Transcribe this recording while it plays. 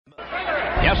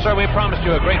Yes, sir, we promised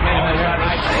you a great main event.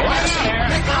 The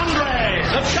WrestleMania!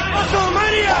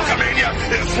 Hulkamania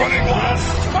is running wild.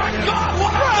 My God,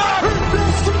 what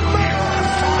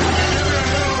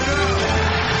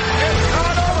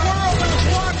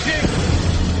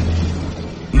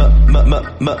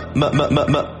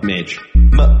Mage.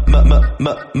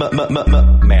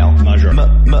 Male. Measure.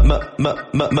 Mage.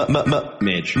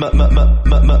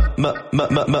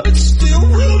 It's still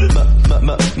real.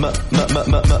 Mage. Male.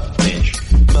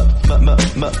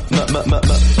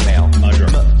 Measure.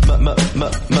 Mage.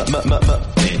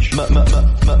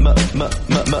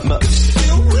 It's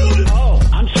still real. Oh,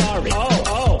 I'm sorry.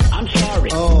 Oh, I'm sorry.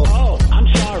 Oh, I'm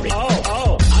sorry. Oh,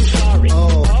 I'm sorry.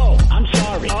 Oh, I'm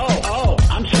sorry. Oh,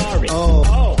 I'm sorry.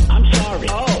 Oh, I'm sorry.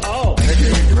 Oh.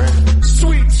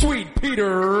 Sweet Peter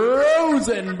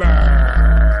Rosenberg.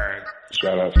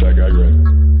 Shout out to that guy, Greg.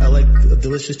 I like a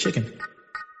delicious chicken.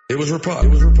 It was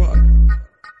Rapod.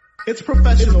 It's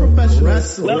professional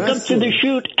wrestling. Welcome to the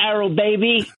shoot, Arrow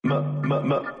baby.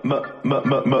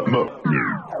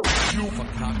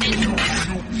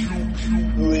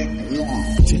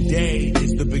 Today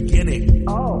is the beginning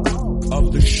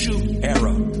of the shoot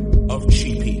era of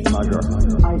Cheapy.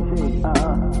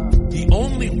 The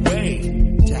only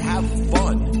way to have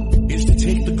fun is to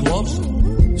take the gloves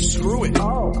off. Screw it.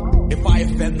 If I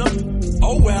offend them,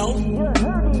 oh well.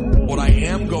 What I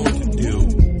am going to do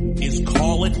is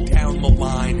call it down the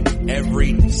line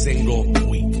every single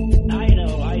week. I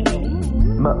know.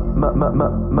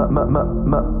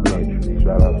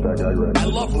 Shout out to that guy, Greg. I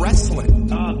love wrestling.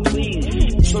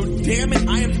 Please. So damn it,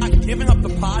 I am not giving up the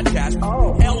podcast.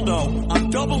 Hell no. I'm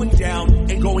doubling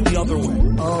down and going the other way.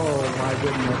 Oh my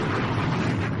goodness.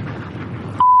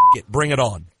 Bring it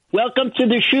on. Welcome to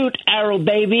the shoot, Arrow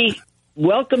baby.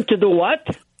 Welcome to the what?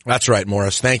 That's right,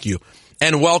 Morris. Thank you.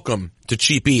 And welcome to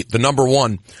Cheap Eat, the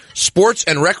 #1 sports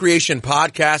and recreation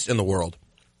podcast in the world.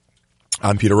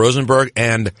 I'm Peter Rosenberg,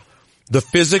 and the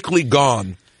physically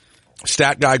gone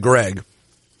stat guy Greg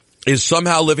is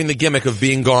somehow living the gimmick of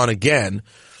being gone again.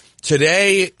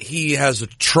 Today, he has a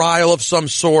trial of some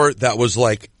sort that was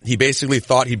like, he basically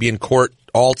thought he'd be in court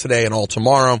all today and all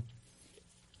tomorrow.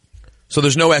 So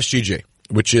there's no SGG,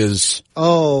 which is...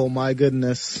 Oh my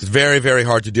goodness. very, very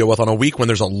hard to deal with on a week when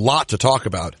there's a lot to talk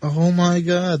about. Oh my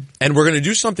God. And we're going to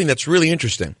do something that's really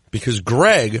interesting because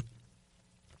Greg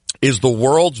is the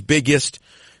world's biggest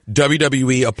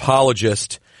WWE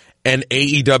apologist and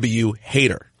AEW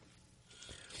hater.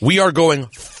 We are going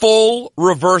full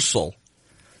reversal.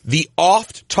 The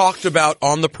oft talked about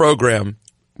on the program,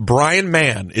 Brian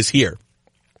Mann, is here.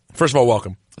 First of all,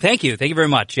 welcome. Thank you. Thank you very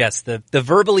much. Yes, the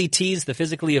verbally teased, the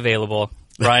physically available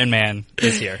Brian Mann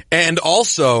is here. And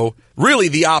also, really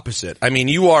the opposite. I mean,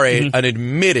 you are an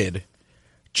admitted,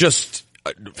 just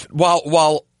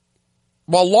while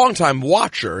longtime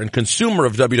watcher and consumer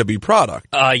of WWE product.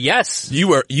 Yes.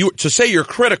 You to say you're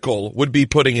critical would be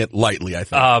putting it lightly, I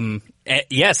think.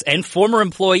 Yes, and former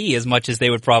employee as much as they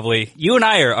would probably. You and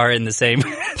I are in the same.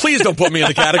 Please don't put me in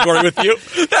the category with you.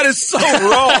 That is so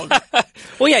wrong.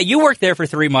 Well, yeah, you worked there for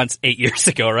 3 months 8 years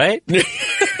ago, right?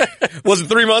 Was it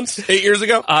 3 months 8 years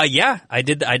ago? Yeah, I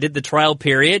did the trial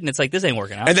period, and it's like, this ain't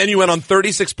working out. And then you went on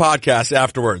 36 podcasts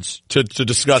afterwards to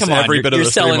discuss every bit of the 3 months.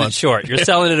 You're selling it short. You're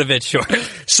selling it a bit short.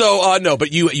 So, no,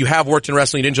 but you have worked in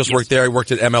wrestling. You didn't just work there. You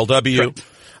worked at MLW. Correct.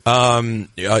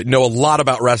 Know a lot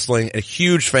about wrestling, a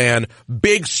huge fan,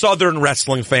 big Southern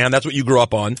wrestling fan. That's what you grew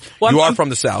up on. Well, you are from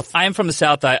the South. I am from the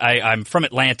South. I'm from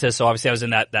Atlanta, so obviously I was in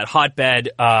that hotbed.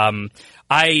 I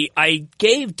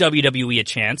gave WWE a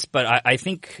chance, but I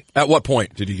think... At what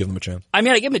point did you give them a chance? I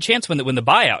mean, I gave them a chance when the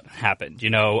buyout happened.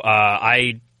 You know,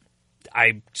 I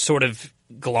sort of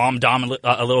glommed on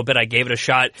a little bit. I gave it a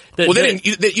shot. You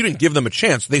didn't give them a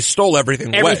chance. They stole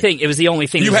everything away. Everything. It was the only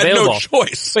thing you that was had available. No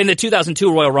choice. In the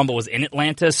 2002 Royal Rumble was in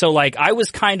Atlanta, so like I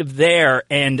was kind of there,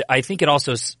 and I think it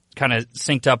also kind of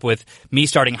synced up with me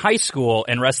starting high school,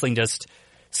 and wrestling just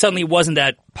suddenly wasn't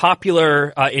that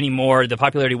popular anymore. The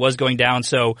popularity was going down.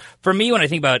 So for me, when I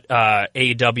think about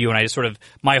AEW, and I just sort of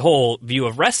my whole view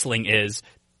of wrestling is,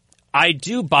 I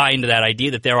do buy into that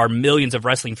idea that there are millions of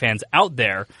wrestling fans out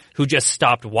there who just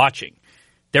stopped watching.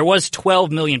 There was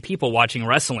 12 million people watching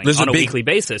wrestling on a weekly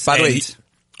basis. By the way,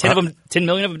 10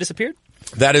 million of them disappeared?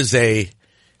 That is the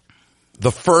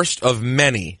first of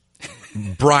many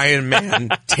Brian Mann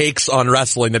takes on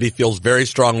wrestling that he feels very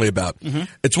strongly about. Mm-hmm.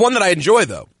 It's one that I enjoy,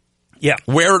 though. Yeah.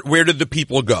 Where did the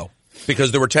people go?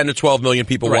 Because there were 10 to 12 million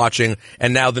people watching,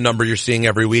 and now the number you're seeing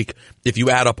every week, if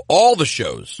you add up all the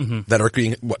shows that are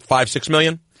being, 5-6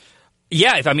 million?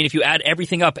 Yeah, if you add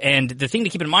everything up, and the thing to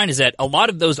keep in mind is that a lot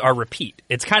of those are repeat.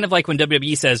 It's kind of like when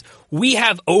WWE says, we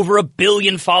have over 1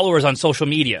 billion followers on social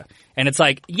media. And it's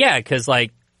like, yeah, because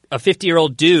like a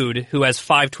 50-year-old dude who has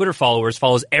 5 Twitter followers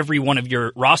follows every one of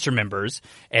your roster members,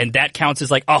 and that counts as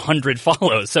like 100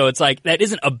 follows. So it's like, that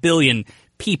isn't 1 billion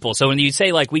people. So when you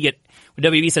say like when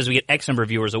WWE says we get X number of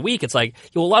viewers a week, it's like,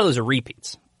 a lot of those are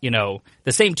repeats. The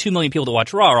same 2 million people that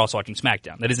watch Raw are also watching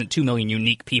SmackDown. That isn't 2 million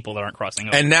unique people that aren't crossing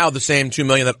over. And now the same 2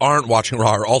 million that aren't watching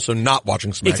Raw are also not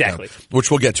watching SmackDown. Exactly.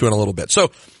 Which we'll get to in a little bit. So,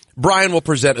 Brian will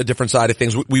present a different side of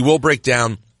things. We will break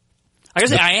down. I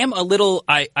gotta say, I am a little,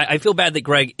 I feel bad that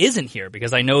Greg isn't here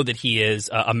because I know that he is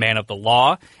a man of the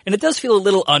law. And it does feel a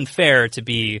little unfair to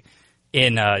be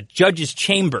in judges'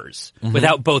 chambers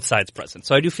without both sides present.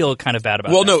 So I do feel kind of bad about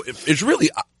that. Well, no, it's really,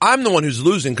 I'm the one who's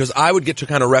losing because I would get to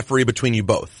kind of referee between you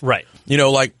both. Right. And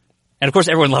of course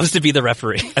everyone loves to be the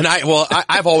referee. And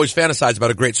I've always fantasized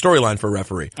about a great storyline for a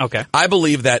referee. Okay. I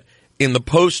believe that in the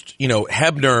post,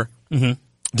 Hebner,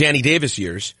 Danny Davis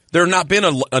years, there have not been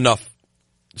enough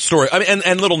story. I mean,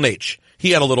 and Little Nate. He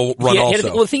had a little run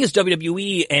also. Well, the thing is,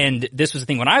 WWE, and this was the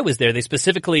thing when I was there, they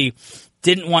specifically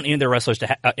didn't want any of their wrestlers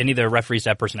any of their referees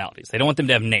to have personalities. They don't want them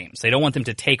to have names. They don't want them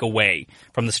to take away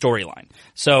from the storyline.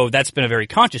 So that's been a very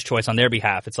conscious choice on their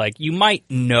behalf. It's like, you might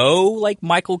know, like,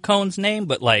 Michael Cohn's name,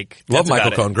 but, like, love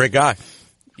Michael Cohn. Great guy.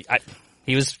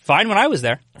 He was fine when I was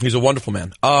there. He's a wonderful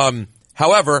man.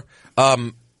 However,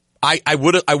 I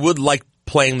would like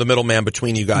playing the middleman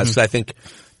between you guys. 'Cause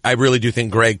I really do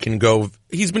think Greg can go.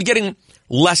 He's been getting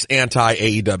less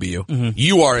anti-AEW.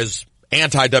 You are as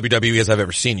anti-WWE as I've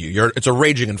ever seen you. It's a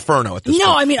raging inferno at this point.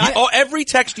 No, I mean, every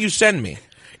text you send me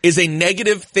is a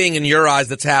negative thing in your eyes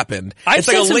that's happened. I've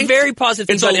sent some very positive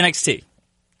things about NXT.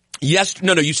 Yes,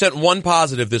 no, you sent one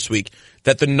positive this week,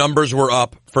 that the numbers were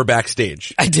up for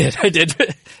backstage. I did.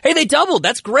 Hey, they doubled.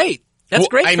 That's great. That's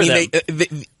great for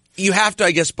them. You have to,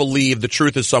 I guess, believe the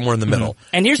truth is somewhere in the middle.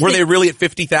 And were they really at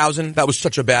 50,000? That was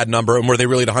such a bad number. And were they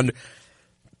really at 100?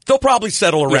 They'll probably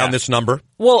settle around this number.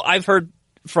 Well, I've heard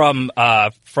from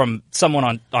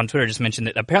someone on Twitter just mentioned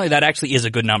that apparently that actually is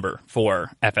a good number for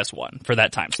FS1 for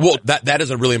that time slot. Well, that is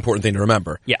a really important thing to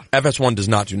remember. Yeah. FS1 does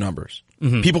not do numbers.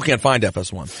 People can't find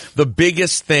FS1. The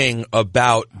biggest thing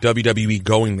about WWE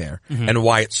going there and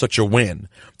why it's such a win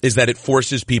is that it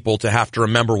forces people to have to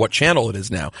remember what channel it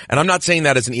is now. And I'm not saying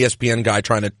that as an ESPN guy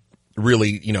trying to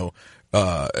really,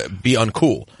 be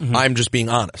uncool. I'm just being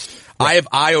honest. Right.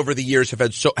 I over the years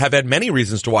have had many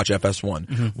reasons to watch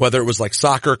FS1, whether it was like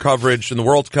soccer coverage in the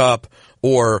World Cup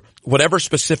or whatever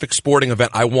specific sporting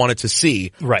event I wanted to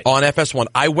see on FS1.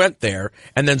 I went there,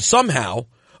 and then somehow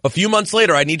a few months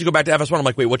later, I need to go back to FS1. I'm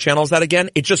like, wait, what channel is that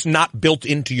again? It's just not built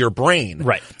into your brain.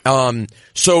 Right.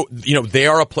 So, they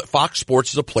are Fox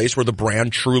Sports is a place where the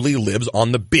brand truly lives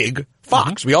on the big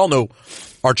Fox. We all know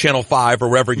our Channel 5 or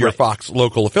wherever your Fox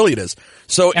local affiliate is.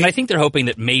 So, and I think they're hoping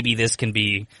that maybe this can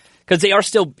be, because they are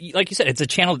still, like you said, it's a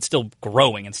channel that's still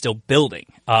growing and still building.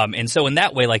 And so in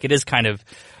that way, like, it is kind of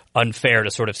unfair to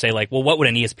sort of say, like, well, what would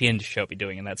an ESPN show be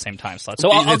doing in that same time slot?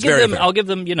 So I'll give them,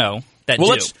 that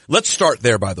well, due. let's start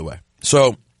there, by the way.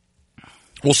 So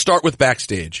we'll start with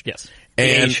backstage. Yes.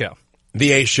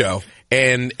 The A show.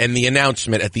 And the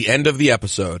announcement at the end of the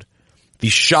episode, the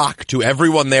shock to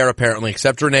everyone there apparently,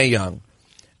 except Renee Young,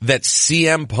 that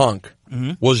CM Punk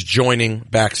was joining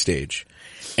backstage.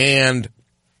 And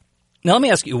now let me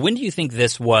ask you, when do you think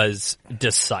this was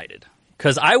decided?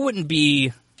 Because I wouldn't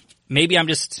be, maybe I'm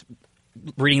just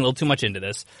reading a little too much into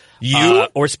this.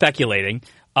 Or speculating.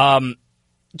 Do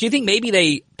you think maybe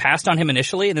they passed on him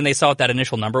initially and then they saw what that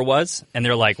initial number was and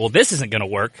they're like, well, this isn't going to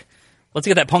work. Let's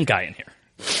get that Punk guy in here.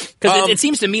 Because it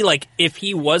seems to me like if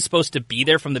he was supposed to be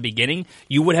there from the beginning,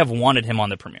 you would have wanted him on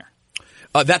the premiere.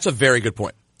 That's a very good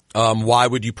point. Why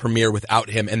would you premiere without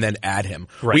him and then add him?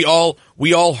 Right.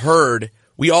 We all heard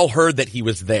that he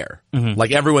was there.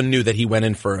 Like everyone knew that he went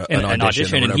in for an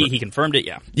audition and he confirmed it.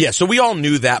 Yeah. So we all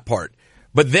knew that part,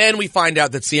 but then we find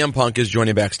out that CM Punk is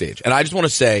joining backstage, and I just want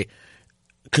to say,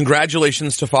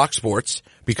 congratulations to Fox Sports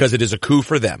because it is a coup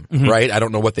for them, right? I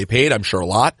don't know what they paid. I'm sure a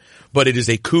lot, but it is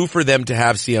a coup for them to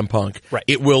have CM Punk. Right.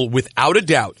 It will, without a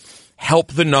doubt,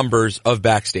 help the numbers of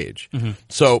backstage.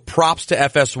 So props to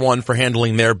FS1 for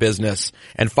handling their business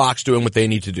and Fox doing what they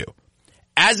need to do.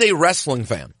 As a wrestling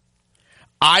fan,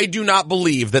 I do not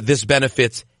believe that this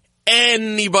benefits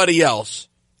anybody else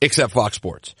except Fox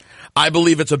Sports. I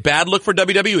believe it's a bad look for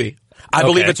WWE. I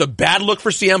believe it's a bad look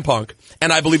for CM Punk,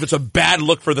 and I believe it's a bad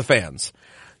look for the fans.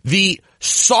 The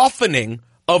softening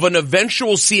of an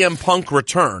eventual CM Punk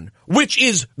return, which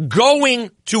is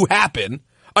going to happen.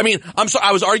 I mean,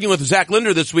 I was arguing with Zach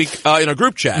Linder this week in a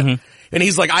group chat. And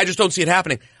he's like, I just don't see it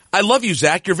happening. I love you,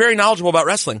 Zach. You're very knowledgeable about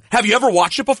wrestling. Have you ever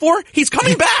watched it before? He's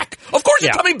coming back. Of course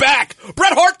he's coming back.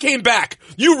 Bret Hart came back.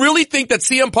 You really think that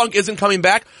CM Punk isn't coming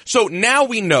back? So now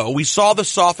we know. We saw the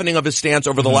softening of his stance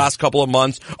over the last couple of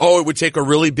months. Oh, it would take a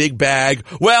really big bag.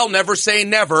 Well, never say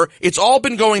never. It's all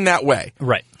been going that way.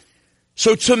 Right.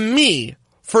 So to me,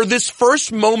 for this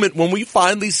first moment when we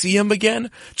finally see him again,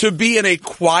 to be in a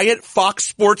quiet Fox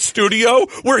Sports studio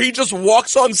where he just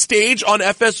walks on stage on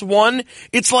FS1,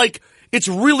 it's like, it's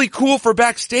really cool for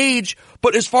backstage,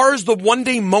 but as far as the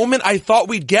one-day moment I thought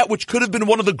we'd get, which could have been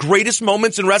one of the greatest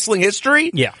moments in wrestling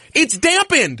history, it's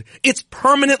dampened. It's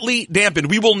permanently dampened.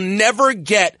 We will never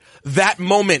get that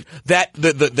moment, that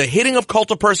the hitting of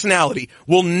Cult of Personality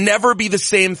will never be the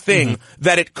same thing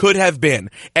that it could have been.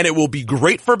 And it will be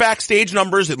great for backstage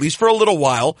numbers, at least for a little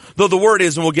while, though the word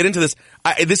is, and we'll get into this,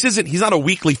 he's not a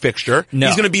weekly fixture. No.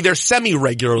 He's going to be there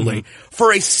semi-regularly.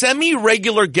 For a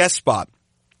semi-regular guest spot,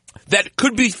 that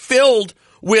could be filled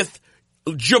with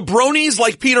jabronis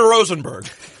like Peter Rosenberg.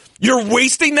 You're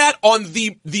wasting that on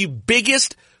the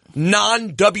biggest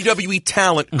non-WWE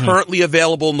talent currently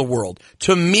available in the world.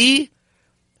 To me,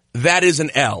 that is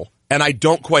an L, and I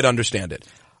don't quite understand it.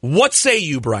 What say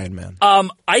you, Brian Mann?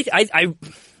 I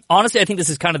honestly, I think this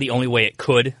is kind of the only way it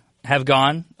could have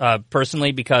gone,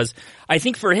 personally, because I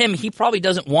think for him, he probably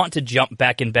doesn't want to jump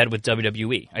back in bed with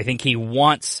WWE. I think he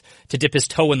wants to dip his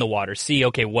toe in the water, see,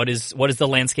 okay, what is the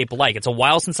landscape like? It's a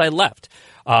while since I left.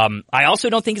 I also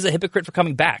don't think he's a hypocrite for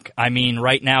coming back. I mean,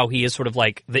 right now he is sort of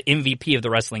like the MVP of the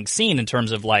wrestling scene in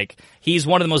terms of like, he's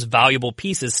one of the most valuable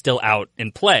pieces still out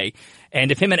in play.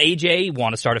 And if him and AJ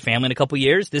want to start a family in a couple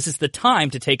years, this is the time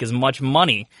to take as much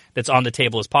money that's on the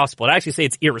table as possible. I'd actually say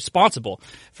it's irresponsible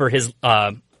for his,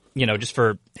 just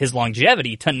for his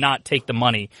longevity to not take the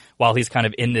money while he's kind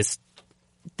of in this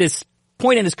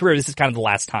point in his career. This is kind of the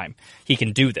last time he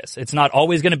can do this. It's not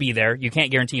always going to be there. You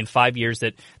can't guarantee in 5 years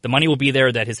that the money will be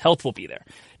there, that his health will be there.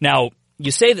 Now,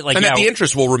 you say that and that the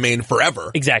interest will remain forever.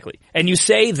 Exactly. And you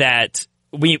say that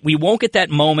we won't get that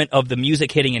moment of the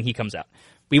music hitting and he comes out.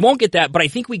 We won't get that, but I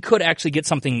think we could actually get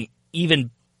something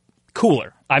even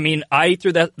cooler. I mean, I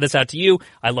threw this out to you.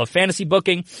 I love fantasy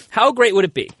booking. How great would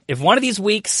it be if one of these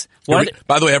weeks...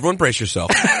 By the way, everyone brace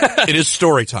yourself. It is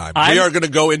story time. We are going to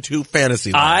go into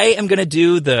fantasy land. I am going to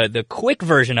do the quick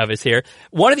version of us here.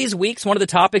 One of these weeks, one of the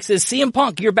topics is CM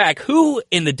Punk, you're back. Who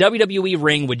in the WWE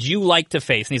ring would you like to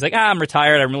face? And he's like, I'm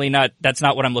retired. I'm really not... That's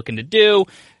not what I'm looking to do.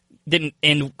 Didn't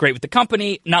end great with the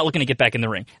company, not looking to get back in the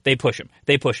ring. They push him.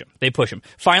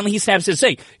 Finally, he snaps and says,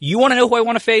 hey, you want to know who I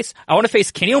want to face? I want to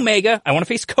face Kenny Omega. I want to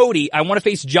face Cody. I want to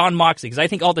face Jon Moxley, because I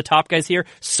think all the top guys here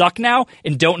suck now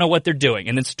and don't know what they're doing.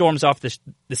 And then storms off the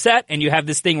set, and you have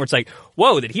this thing where it's like,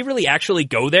 whoa, did he really actually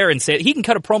go there and say he can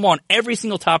cut a promo on every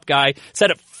single top guy, set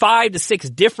up 5 to 6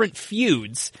 different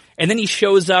feuds, and then he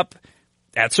shows up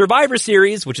at Survivor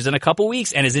Series, which is in a couple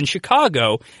weeks, and is in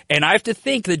Chicago. And I have to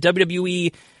think that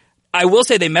WWE... I will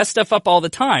say they mess stuff up all the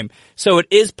time. So it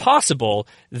is possible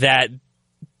that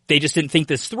they just didn't think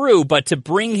this through, but to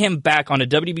bring him back onto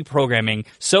WWE programming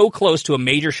so close to a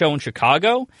major show in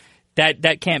Chicago,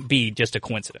 that can't be just a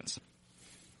coincidence.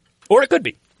 Or it could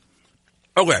be.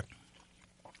 Okay.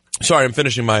 Sorry, I'm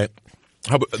finishing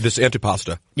this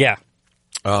antipasta. Yeah.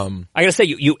 I gotta say,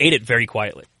 you ate it very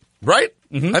quietly. Right?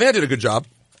 Mm-hmm. I think I did a good job.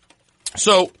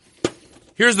 So,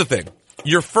 here's the thing.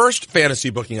 Your first fantasy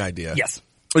booking idea. Yes.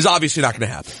 Is obviously not going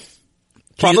to happen.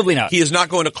 Probably not. He is not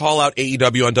going to call out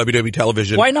AEW on WWE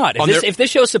television. Why not? If this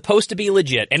show is supposed to be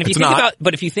legit, and if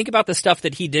you think about the stuff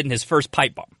that he did in his first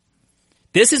pipe bomb,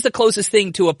 this is the closest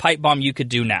thing to a pipe bomb you could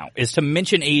do now, is to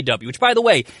mention AEW, which, by the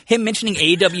way, him mentioning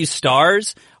AEW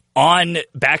stars on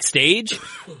backstage,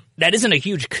 that isn't a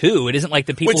huge coup. It isn't like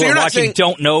the people who are watching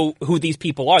don't know who these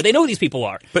people are. They know who these people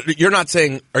are. But you're not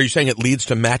saying, are you saying it leads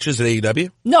to matches at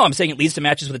AEW? No, I'm saying it leads to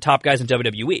matches with the top guys in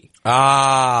WWE.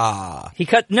 Ah.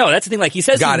 No, that's the thing. Like, he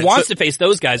says he wants to face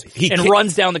those guys and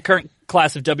runs down the current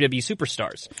class of WWE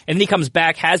superstars. And then he comes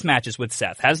back, has matches with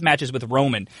Seth, has matches with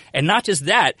Roman. And not just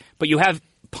that, but you have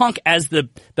Punk as the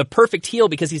perfect heel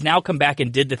because he's now come back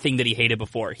and did the thing that he hated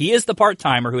before. He is the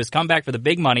part-timer who has come back for the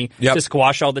big money to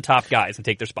squash all the top guys and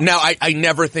take their spots. Now, I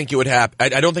never think it would happen.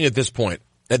 I don't think at this point,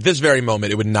 at this very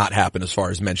moment, it would not happen as far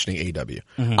as mentioning AEW.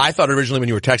 Mm-hmm. I thought originally when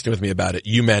you were texting with me about it,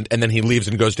 you meant, and then he leaves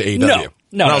and goes to AEW.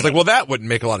 No, I was like, well, that wouldn't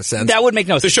make a lot of sense. That would make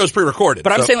no sense. The show's pre-recorded.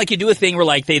 But I'm saying, like, you do a thing where,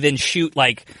 like, they then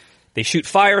they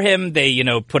fire him, they,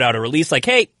 put out a release like,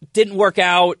 hey, didn't work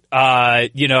out,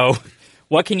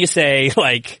 what can you say?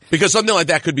 Because something like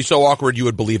that could be so awkward you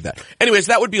would believe that. Anyways,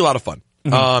 that would be a lot of fun.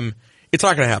 Mm-hmm. It's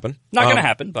not going to happen. Not going to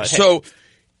happen, but hey. So,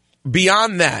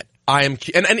 beyond that, I am,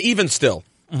 and even still,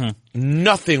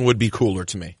 nothing would be cooler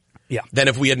to me than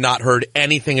if we had not heard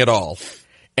anything at all.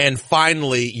 And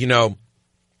finally,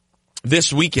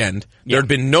 this weekend, there had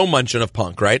been no mention of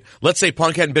Punk, right? Let's say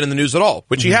Punk hadn't been in the news at all,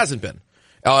 which he hasn't been,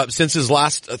 since his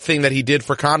last thing that he did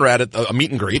for Conrad at a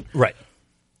meet and greet. Right.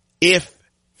 If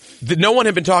no one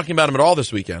had been talking about him at all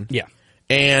this weekend. Yeah.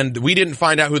 And we didn't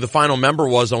find out who the final member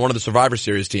was on one of the Survivor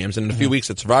Series teams. And in a few weeks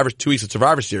 2 weeks at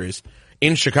Survivor Series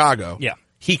in Chicago. Yeah.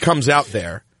 He comes out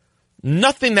there.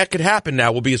 Nothing that could happen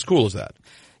now will be as cool as that.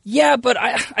 Yeah, but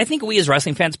I think we as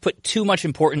wrestling fans put too much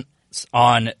importance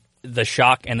on the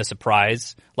shock and the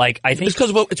surprise. Like, I think it's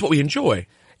because it's what we enjoy.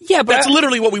 Yeah, but that's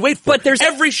literally what we wait for. But there's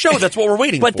every show. That's what we're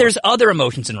waiting for. But there's other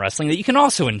emotions in wrestling that you can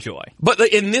also enjoy. But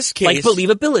in this case, like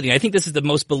believability. I think this is the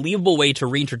most believable way to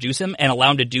reintroduce him and allow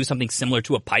him to do something similar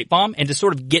to a pipe bomb and to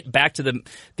sort of get back to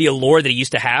the allure that he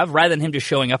used to have, rather than him just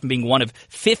showing up and being one of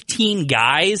 15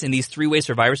 guys in these 3-way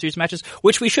Survivor Series matches,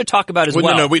 which we should talk about as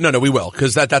well. No, we will,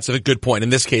 because that's a good point. In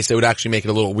this case, it would actually make it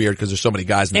a little weird because there's so many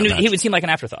guys in that match. He would seem like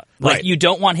an afterthought. Right. Like, you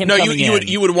don't want him coming in.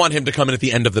 You would want him to come in at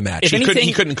the end of the match.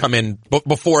 He couldn't come in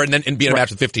before and be in a match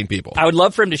with 15 people. I would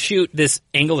love for him to shoot this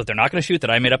angle that they're not going to shoot, that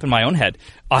I made up in my own head,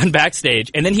 on backstage,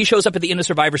 and then he shows up at the end of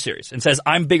Survivor Series and says,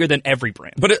 "I'm bigger than every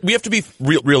brand." But we have to be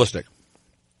realistic.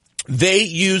 They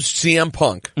used CM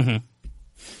Punk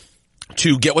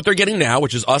to get what they're getting now,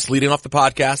 which is us leading off the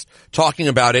podcast, talking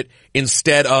about it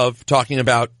instead of talking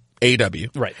about AEW.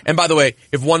 Right. And by the way,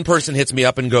 if one person hits me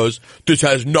up and goes, "This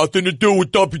has nothing to do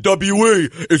with WWE,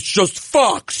 it's just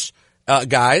Fox,"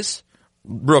 guys,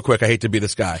 real quick, I hate to be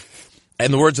this guy.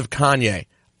 In the words of Kanye,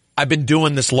 I've been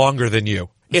doing this longer than you.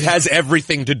 It has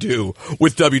everything to do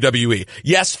with WWE.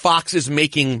 Yes, Fox is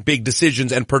making big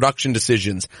decisions and production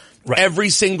decisions. Right. Every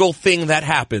single thing that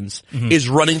happens is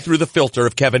running through the filter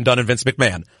of Kevin Dunn and Vince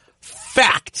McMahon.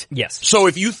 Fact. Yes. So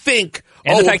if you think...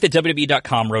 And the fact that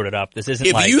WWE.com wrote it up, this isn't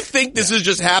if you think this is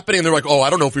just happening, and they're like, I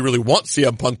don't know if we really want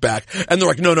CM Punk back. And they're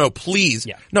like, no, please.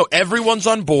 Yeah. No, everyone's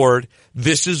on board.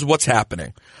 This is what's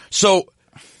happening. So,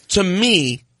 to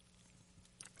me...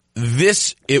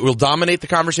 it will dominate the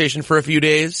conversation for a few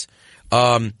days.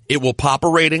 It will pop a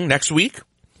rating next week.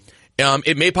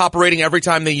 It may pop a rating every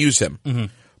time they use him.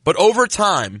 But over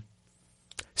time,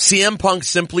 CM Punk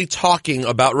simply talking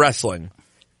about wrestling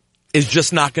is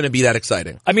just not going to be that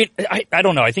exciting. I mean, I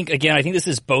don't know. I think this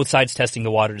is both sides testing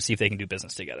the water to see if they can do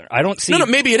business together. I don't see... No,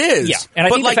 maybe it is. Yeah. And I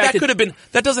think that could have been...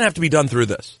 That doesn't have to be done through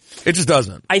this. It just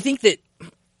doesn't. I think that...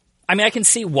 I mean, I can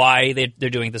see why they're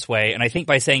doing it this way, and I think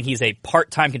by saying he's a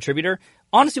part-time contributor,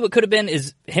 honestly what could have been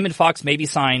is him and Fox maybe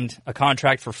signed a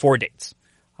contract for 4 dates.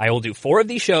 I will do 4 of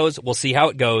these shows, we'll see how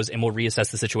it goes, and we'll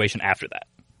reassess the situation after that.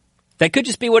 That could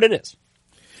just be what it is.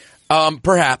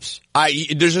 Perhaps.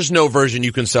 There's just no version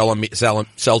you can sell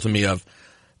to me of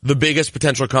the biggest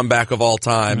potential comeback of all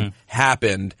time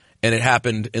happened, and it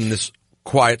happened in this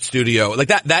quiet studio. Like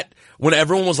that when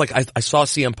everyone was like, I saw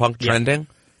CM Punk trending,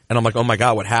 and I'm like, oh my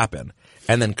God, what happened?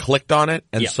 And then clicked on it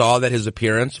and saw that his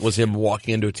appearance was him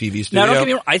walking into a TV studio. Now, don't get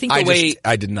me wrong. I think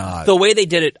I did not. The way they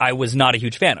did it, I was not a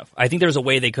huge fan of. I think there's a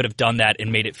way they could have done that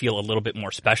and made it feel a little bit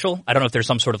more special. I don't know if there's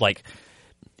some sort of like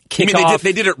kickoff. I mean,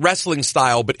 they did it wrestling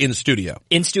style, but in studio.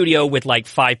 In studio with like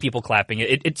 5 people clapping.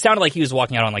 It sounded like he was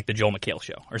walking out on like the Joel McHale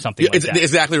show or something like that.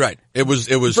 Exactly right. It was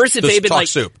versus they'd been talk like,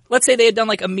 soup. Let's say they had done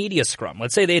like a media scrum.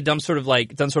 Let's say they had done sort of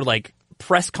like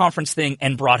press conference thing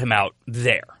and brought him out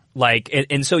there.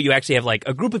 And so you actually have like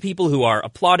a group of people who are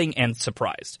applauding and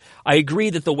surprised. I agree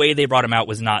that the way they brought him out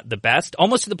was not the best,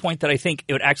 almost to the point that I think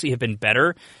it would actually have been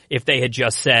better if they had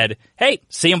just said, "Hey,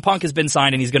 CM Punk has been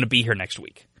signed and he's going to be here next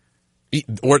week."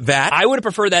 Or that. I would have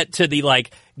preferred that to the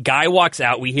like, guy walks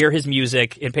out, we hear his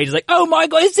music, and Paige is like, "Oh my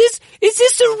God, is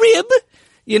this a rib?"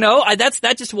 You know,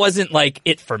 that just wasn't like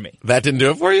it for me. That didn't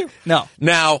do it for you? No.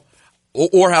 Now,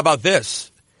 or how about this?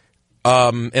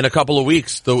 In a couple of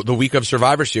weeks, the week of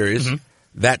Survivor Series,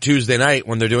 that Tuesday night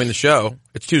when they're doing the show,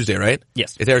 it's Tuesday, right?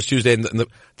 Yes. It airs Tuesday, and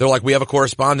they're like, we have a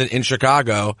correspondent in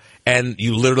Chicago, and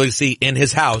you literally see in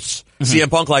his house,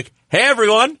 CM Punk like, "Hey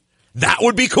everyone, that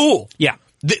would be cool." Yeah.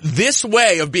 This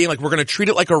way of being like, we're going to treat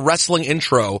it like a wrestling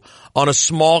intro on a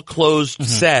small closed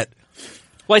set.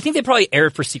 Well, I think they probably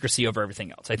erred for secrecy over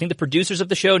everything else. I think the producers of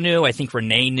the show knew. I think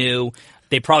Renee knew.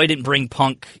 They probably didn't bring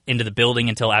Punk into the building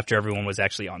until after everyone was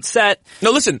actually on set.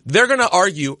 No, listen, they're going to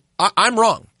argue, I'm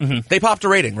wrong. They popped a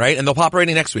rating, right? And they'll pop a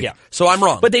rating next week. Yeah. So I'm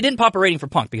wrong. But they didn't pop a rating for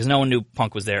Punk because no one knew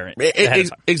Punk was there.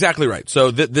 Exactly right.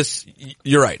 So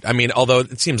you're right. I mean, although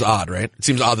it seems odd, right? It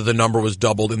seems odd that the number was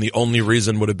doubled and the only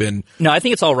reason would have been... No, I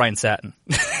think it's all Ryan Satin.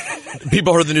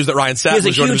 People heard the news that Ryan Satin was...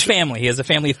 He has a huge family. He has a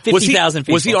family of 50,000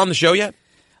 people. Was he on the show yet?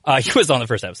 He was on the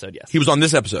first episode, yes. He was on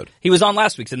this episode. He was on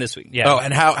last week's and this week, yeah. Oh,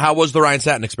 and how was the Ryan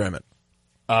Satin experiment?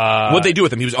 What'd they do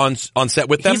with him? He was on set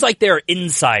with them? He's like their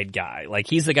inside guy. Like,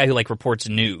 he's the guy who, like, reports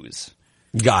news.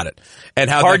 Got it. And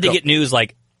how hard to get news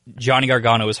like Johnny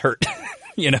Gargano is hurt.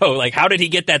 You know, like, how did he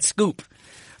get that scoop?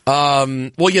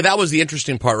 Well, yeah, that was the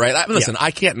interesting part, right? Listen,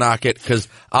 I can't knock it because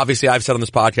obviously I've said on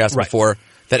this podcast before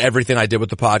that everything I did with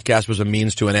the podcast was a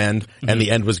means to an end, and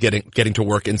the end was getting to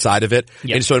work inside of it.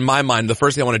 Yep. And so in my mind, the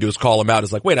first thing I want to do is call him out.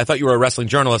 Is like, wait, I thought you were a wrestling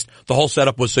journalist. The whole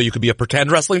setup was so you could be a pretend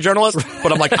wrestling journalist.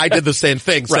 But I'm like, I did the same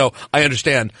thing, so I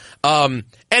understand.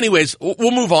 Anyways,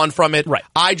 we'll move on from it. Right.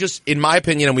 I just, in my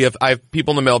opinion, and I have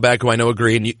people in the mailbag who I know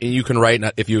agree, and you can write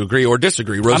if you agree or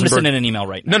disagree. I'm going to send in an email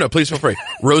right now. No, please feel free.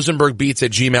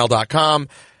 rosenbergbeats@gmail.com.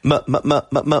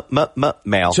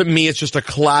 Mail. To me, it's just a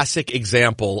classic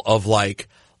example of like,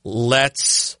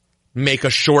 let's make a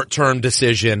short-term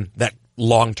decision that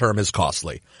long-term is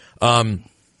costly.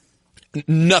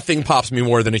 Nothing pops me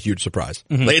more than a huge surprise.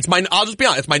 Like, I'll just be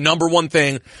honest, it's my number one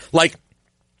thing. Like,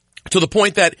 to the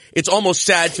point that it's almost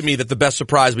sad to me that the best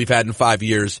surprise we've had in 5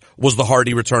 years was the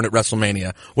Hardy return at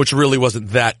WrestleMania, which really wasn't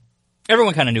that.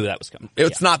 Everyone kind of knew that was coming.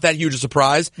 It's not that huge a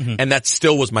surprise, and that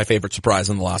still was my favorite surprise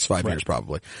in the last 5 years,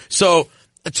 probably. So,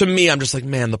 to me, I'm just like,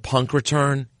 man, the Punk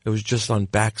return, it was just on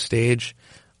backstage.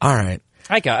 All right.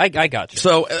 I got you.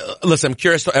 So, listen, I'm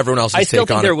curious to everyone else's take on it. I still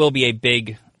think there will be a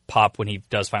big pop when he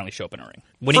does finally show up in a ring.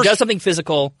 When he does something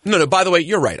physical. No, by the way,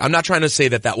 you're right. I'm not trying to say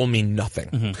that will mean nothing,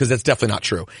 because that's definitely not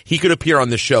true. He could appear on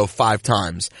this show 5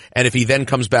 times, and if he then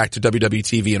comes back to WWE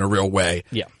TV in a real way,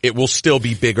 it will still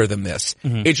be bigger than this.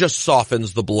 It just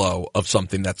softens the blow of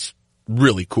something that's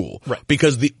really cool. Right.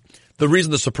 Because the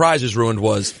reason the surprise is ruined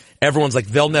was everyone's like,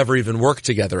 they'll never even work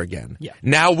together again. Yeah.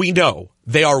 Now we know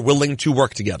they are willing to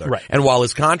work together. Right. And while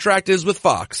his contract is with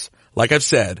Fox, like I've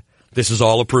said, this is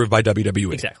all approved by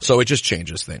WWE. Exactly. So it just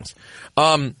changes things.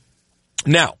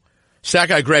 Now, Stat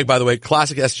Guy Greg, by the way,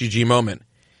 classic SGG moment.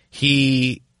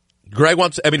 Greg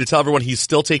wants me to tell everyone he's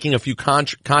still taking a few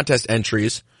contest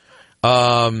entries,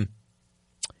 and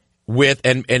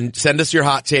send us your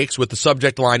hot takes with the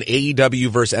subject line AEW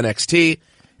versus NXT,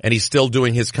 and he's still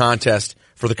doing his contest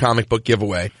for the comic book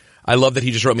giveaway. I love that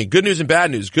he just wrote me, good news and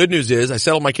bad news. Good news is I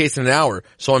settled my case in an hour,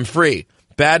 so I'm free.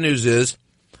 Bad news is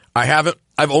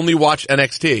I've only watched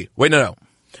NXT. Wait, no.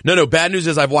 Bad news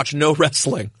is I've watched no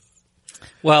wrestling.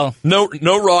 Well, no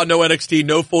Raw, no NXT,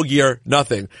 no Full Gear,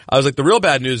 nothing. I was like, the real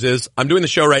bad news is I'm doing the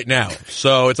show right now,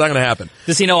 so it's not going to happen.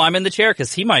 Does he know I'm in the chair?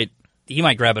 Because he might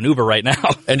grab an Uber right now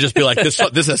and just be like, this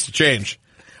has to change.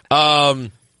 You're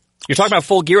talking about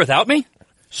Full Gear without me?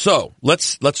 So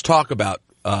let's talk about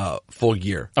Full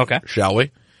Gear. Okay, shall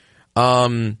we?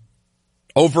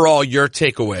 Overall, your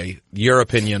takeaway, your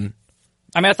opinion.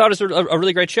 I mean, I thought it was a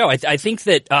really great show. I think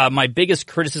that my biggest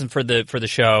criticism for the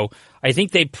show, I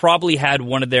think they probably had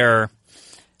one of their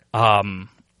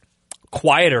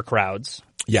quieter crowds.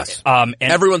 Yes. And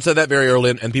everyone said that very early,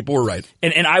 and people were right.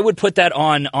 And I would put that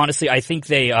on. Honestly, I think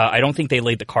I don't think they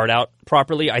laid the card out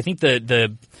properly. I think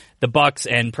the Bucks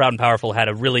and Proud and Powerful had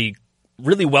a really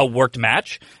well worked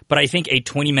match, but I think a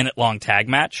 20-minute long tag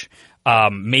match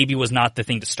maybe was not the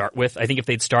thing to start with. I think if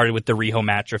they'd started with the Riho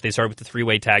match, or if they started with the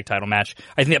 3-way tag title match,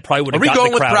 I think that probably would have gotten the crowd.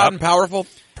 Are we going with Proud and Powerful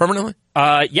permanently?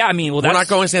 Yeah, I mean, well, we're not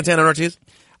going Santana and Ortiz?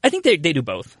 I think they do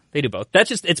both. They do both. That's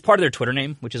just, it's part of their Twitter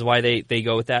name, which is why they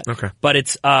go with that. Okay. But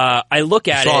it's, I look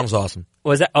at the song's awesome.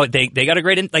 Was that? Oh, they got a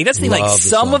great, like, that's the thing, like,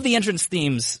 some of the entrance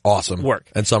themes awesome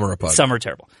work. And some are a pug. Some are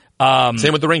terrible.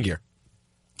 Same with the ring gear.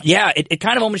 Yeah, it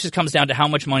kind of almost just comes down to how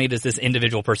much money does this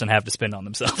individual person have to spend on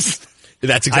themselves.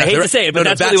 That's exactly I hate right. to say it, but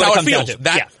that's really what how it comes feels.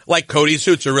 down to. Like Cody's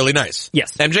suits are really nice.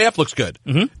 Yes. MJF looks good.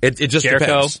 Mm-hmm. It just Jericho,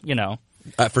 depends. you know.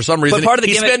 For some reason, but part of the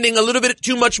he's gimmick, spending a little bit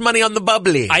too much money on the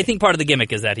bubbly. I think part of the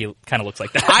gimmick is that he kind of looks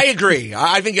like that. I agree.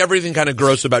 I think everything kind of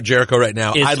gross about Jericho right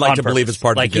now, I'd like to believe it's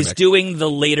part of the gimmick. Like, he's doing the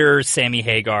later Sammy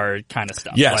Hagar kind of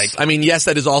stuff. Yes. Like, I mean, yes,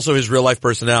 that is also his real life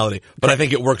personality, but I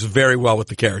think it works very well with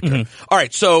the character. Mm-hmm. All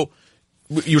right, so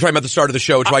you were talking about the start of the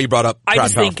show, which is why you brought up I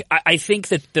think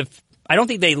that I don't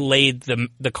think they laid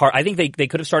the card. I think they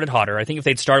could have started hotter. I think if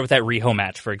they'd started with that Riho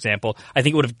match, for example, I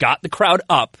think it would have got the crowd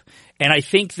up. And I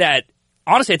think that,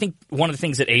 honestly, I think one of the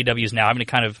things that AEW is now having to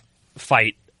kind of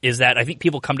fight is that I think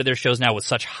people come to their shows now with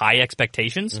such high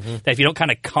expectations that if you don't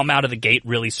kind of come out of the gate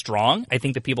really strong, I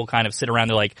think that people kind of sit around,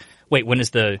 they're like, wait, when's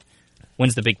the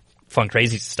big fun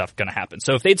crazy stuff going to happen?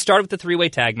 So if they'd started with the 3-way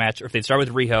tag match, or if they'd started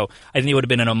with Riho, I think they would have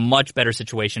been in a much better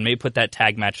situation. Maybe put that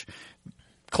tag match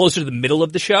closer to the middle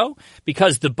of the show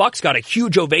because the Bucks got a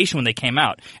huge ovation when they came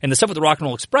out, and the stuff with the Rock and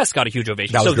Roll Express got a huge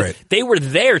ovation. That was great. They were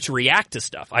there to react to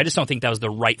stuff. I just don't think that was the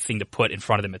right thing to put in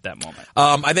front of them at that moment.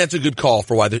 I think that's a good call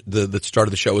for why the start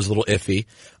of the show was a little iffy.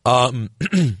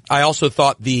 I also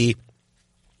thought the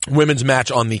women's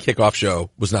match on the kickoff show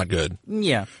was not good.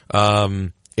 Yeah.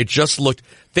 It just looked,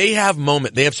 they have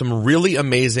some really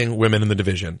amazing women in the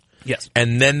division. Yes.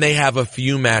 And then they have a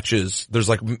few matches. There's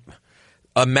like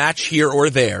a match here or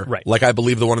there. Right. Like I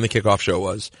believe the one on the kickoff show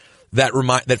was.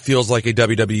 That feels like a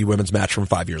WWE women's match from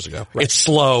 5 years ago. Right. It's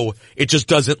slow. It just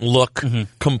doesn't look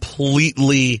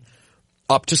completely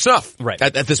up to snuff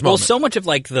at this moment. Well, so much of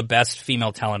like the best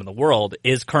female talent in the world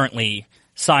is currently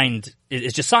signed,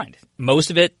 is just signed.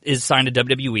 Most of it is signed to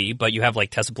WWE, but you have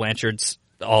like Tessa Blanchard's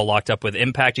all locked up with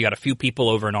Impact. You got a few people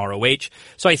over in ROH.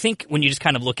 So I think when you just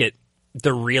kind of look at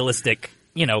the realistic,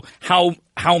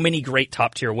 how many great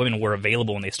top tier women were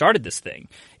available when they started this thing,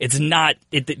 it's not,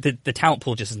 the talent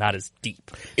pool just is not as deep.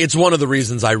 It's one of the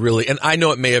reasons and I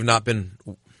know it may have not been,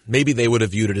 maybe they would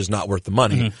have viewed it as not worth the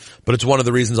money, but it's one of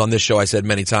the reasons on this show I said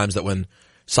many times that when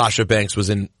Sasha Banks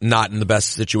was not in the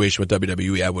best situation with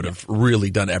WWE, I would have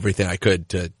really done everything I could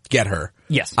to get her.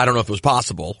 Yes. I don't know if it was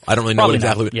possible. I don't really know Probably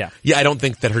exactly. Not. Yeah. I don't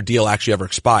think that her deal actually ever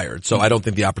expired, so I don't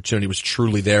think the opportunity was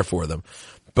truly there for them.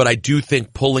 But I do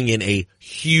think pulling in a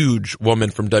huge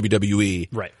woman from WWE.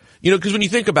 Right. Because when you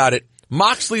think about it,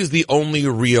 Moxley is the only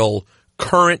real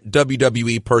current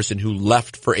WWE person who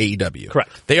left for AEW.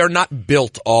 Correct. They are not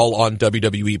built all on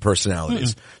WWE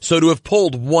personalities. So to have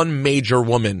pulled one major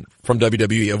woman from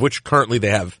WWE, of which currently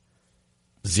they have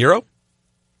 0?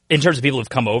 In terms of people who've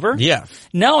come over? Yeah.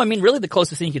 No, I mean, really the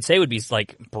closest thing you could say would be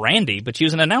like Brandy, but she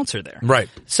was an announcer there. Right.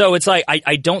 So it's like,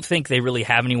 I don't think they really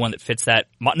have anyone that fits that.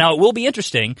 Now, it will be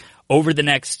interesting over the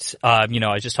next, I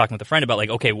was just talking with a friend about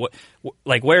like, okay,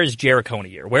 where is Jericho in a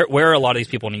year? Where are a lot of these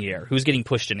people in a year? Who's getting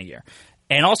pushed in a year?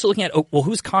 And also looking at,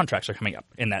 whose contracts are coming up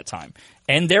in that time?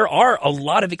 And there are a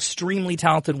lot of extremely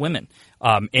talented women,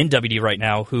 in WWE right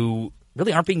now who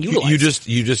really aren't being utilized.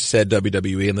 You just said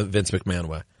WWE in the Vince McMahon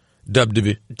way.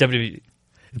 WWE.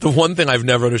 The one thing I've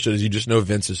never understood is you just know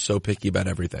Vince is so picky about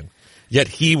everything. Yet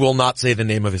he will not say the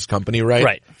name of his company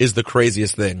right. Is the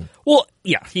craziest thing. Well,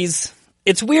 yeah,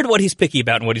 it's weird what he's picky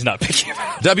about and what he's not picky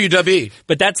about. WWE.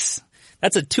 But that's a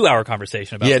 2-hour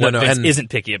conversation about what Vince isn't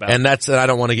picky about. And I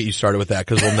don't want to get you started with that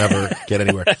because we'll never get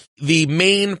anywhere. The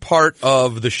main part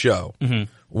of the show,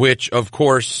 which of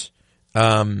course,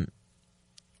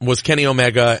 was Kenny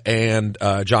Omega and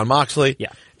Jon Moxley. Yeah.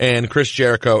 And Chris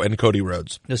Jericho and Cody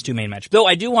Rhodes. Those two main matches. Though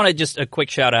I do want to just a quick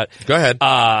shout out. Go ahead.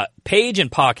 Paige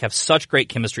and Pac have such great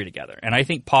chemistry together. And I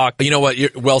think Pac... You know what?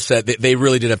 You're well said. They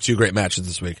really did have 2 great matches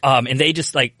this week. And they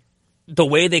just like, the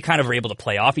way they kind of are able to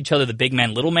play off each other, the big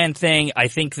man, little man thing. I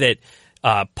think that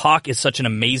Pac is such an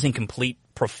amazing, complete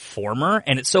performer.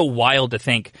 And it's so wild to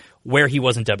think where he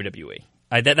was in WWE.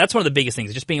 That's one of the biggest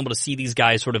things, just being able to see these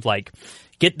guys sort of like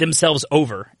get themselves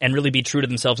over and really be true to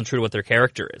themselves and true to what their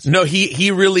character is. No,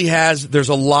 he really has. There's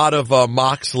a lot of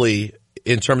Moxley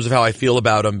in terms of how I feel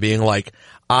about him being like,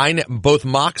 both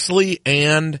Moxley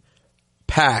and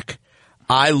Pac,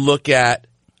 I look at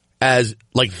as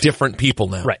like different people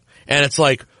now. Right. And it's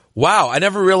like, wow, I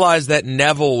never realized that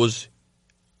Neville was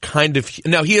kind of,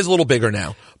 now he is a little bigger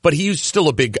now, but he's still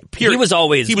a big period. He was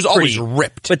always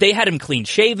ripped. But they had him clean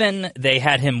shaven. They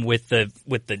had him with the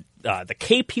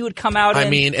cape he would come out in. I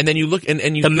mean, and then you look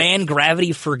the man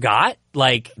gravity forgot,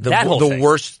 like that whole thing.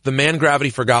 The man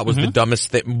gravity forgot was the dumbest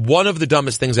thing, one of the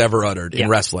dumbest things ever uttered in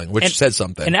wrestling, which said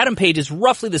something. And Adam Page is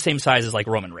roughly the same size as like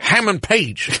Roman Reigns. Hammond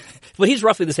Page. Well, he's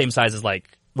roughly the same size as like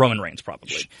Roman Reigns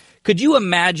probably. Could you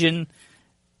imagine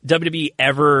WWE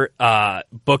ever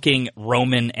booking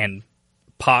Roman and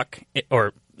Pac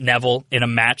or Neville in a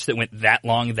match that went that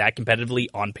long, that competitively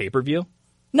on pay-per-view?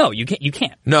 No, you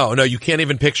can't. No, you can't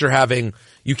even picture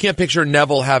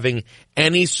Neville having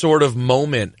any sort of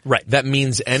moment that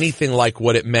means anything like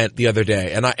what it meant the other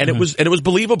day. And it was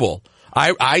believable.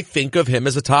 I think of him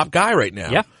as a top guy right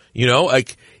now. Yeah.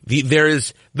 Like there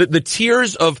is the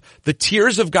tiers of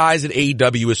guys at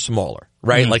AEW is smaller,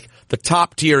 right? Like the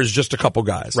top tier is just a couple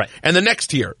guys. Right. And the next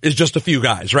tier is just a few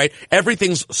guys, right?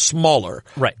 Everything's smaller.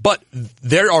 Right. But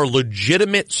there are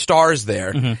legitimate stars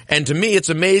there. And to me, it's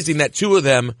amazing that 2 of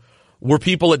them were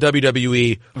people at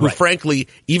WWE who frankly,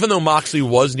 even though Moxley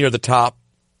was near the top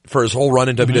for his whole run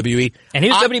in WWE. And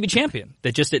he was WWE champion.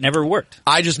 It never worked.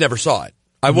 I just never saw it.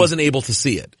 I wasn't able to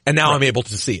see it. And now I'm able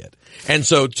to see it. And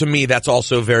so to me, that's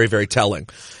also very, very telling.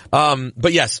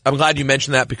 But yes, I'm glad you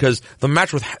mentioned that because the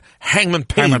match with Hangman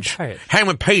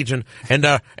Page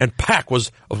and Pac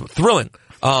was thrilling.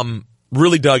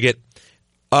 Really dug it.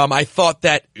 I thought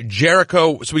that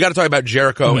Jericho, so we got to talk about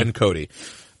Jericho and Cody.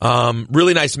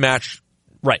 Really nice match.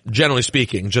 Right. Generally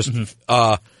speaking, just,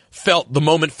 the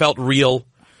moment felt real.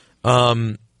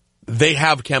 They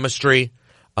have chemistry.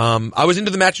 I was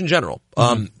into the match in general.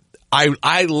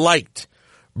 I liked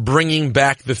bringing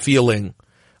back the feeling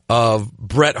of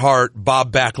Bret Hart,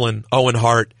 Bob Backlund, Owen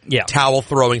Hart, towel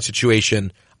throwing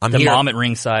situation. The mom at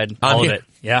ringside, all of it.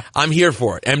 Yeah. I'm here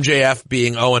for it. MJF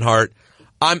being Owen Hart.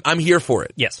 I'm here for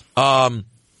it. Yes. I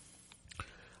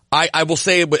will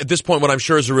say at this point what I'm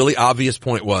sure is a really obvious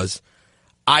point was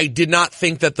I did not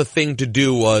think that the thing to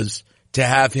do was to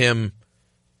have him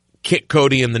kick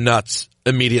Cody in the nuts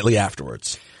immediately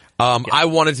afterwards. I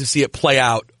wanted to see it play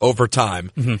out over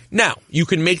time. Now, you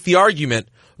can make the argument,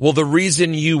 well, the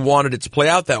reason you wanted it to play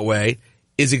out that way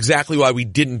is exactly why we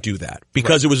didn't do that.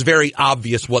 Because it was very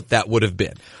obvious what that would have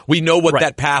been. We know what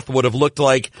that path would have looked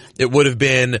like. It would have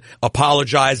been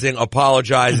apologizing,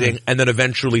 and then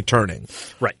eventually turning.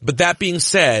 Right. But that being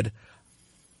said,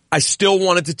 I still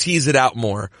wanted to tease it out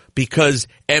more because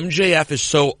MJF is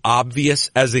so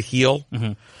obvious as a heel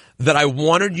that I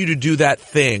wanted you to do that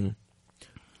thing.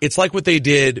 It's like what they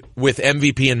did with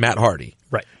MVP and Matt Hardy.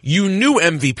 Right. You knew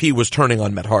MVP was turning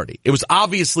on Matt Hardy. It was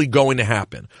obviously going to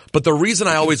happen. But the reason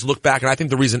I always look back, and I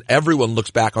think the reason everyone looks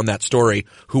back on that story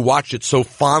who watched it so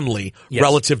fondly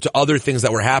relative to other things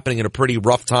that were happening in a pretty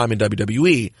rough time in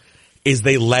WWE, is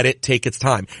they let it take its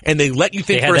time. And they let you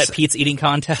think they had that pizza eating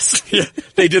contest.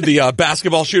 They did the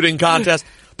basketball shooting contest.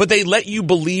 But they let you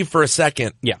believe for a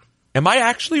second. Yeah. Am I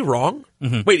actually wrong?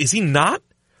 Wait, is he not?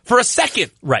 For a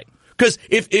second. Right. Because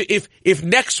if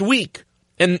next week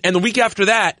and the week after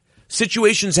that,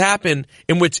 situations happen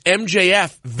in which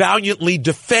MJF valiantly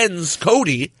defends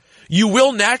Cody, you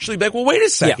will naturally be like, well, wait a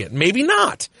second, maybe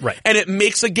not. Right. And it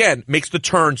makes the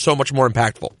turn so much more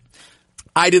impactful.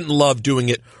 I didn't love doing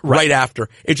it right after.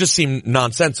 It just seemed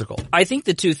nonsensical. I think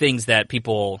the two things that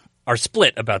people are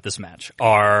split about this match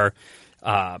are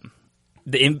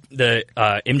the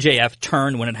MJF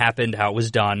turn when it happened, how it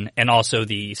was done, and also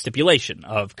the stipulation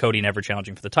of Cody never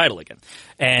challenging for the title again.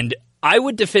 And I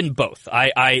would defend both.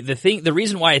 The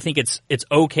reason why I think it's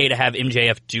okay to have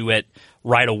MJF do it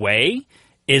right away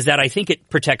is that I think it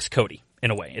protects Cody in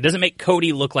a way. It doesn't make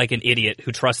Cody look like an idiot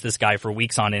who trusts this guy for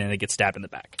weeks on end and then gets stabbed in the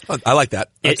back. I like that.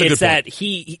 It's that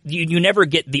you never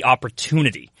get the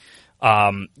opportunity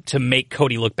to make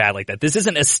Cody look bad like that. This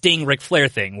isn't a Sting Ric Flair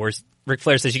thing where Ric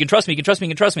Flair says, you can trust me, and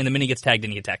the minute he gets tagged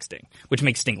in, he attacks Sting, which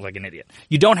makes Sting look like an idiot.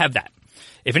 You don't have that.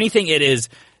 If anything, it is,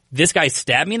 this guy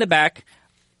stabbed me in the back,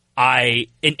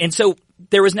 and so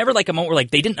there was never like a moment where like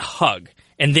they didn't hug,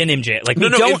 and then MJ, like,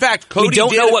 in fact, Cody we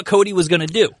don't know what Cody was gonna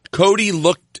do. Cody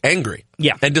looked angry.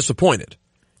 Yeah. And disappointed.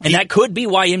 And that could be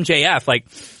why MJF, like,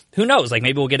 who knows? Like,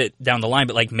 maybe we'll get it down the line,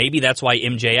 but like, maybe that's why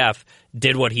MJF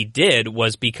did what he did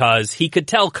was because he could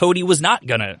tell Cody was not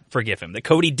gonna forgive him, that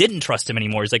Cody didn't trust him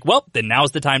anymore. He's like, well, then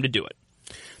now's the time to do it.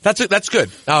 That's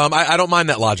good. I don't mind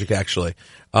that logic, actually.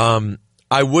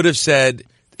 I would have said,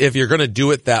 if you're gonna do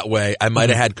it that way, I might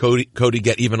have had Cody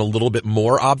get even a little bit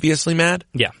more obviously mad.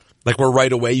 Yeah. Like where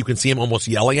right away you can see him almost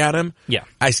yelling at him. Yeah.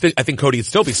 I think Cody would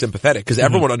still be sympathetic because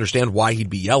everyone would understand why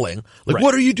he'd be yelling. Like,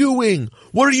 what are you doing?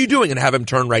 What are you doing? And have him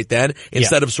turn right then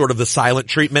instead of sort of the silent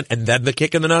treatment and then the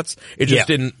kick in the nuts. It just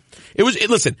didn't,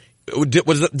 listen,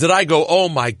 did I go, oh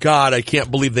my God, I can't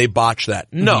believe they botched that.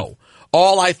 No.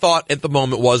 All I thought at the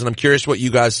moment was, and I'm curious what you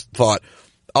guys thought,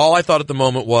 all I thought at the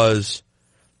moment was,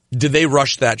 did they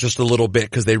rush that just a little bit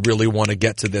because they really want to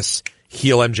get to this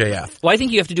heel MJF? Well, I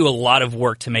think you have to do a lot of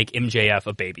work to make MJF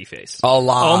a babyface. A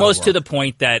lot. Almost to the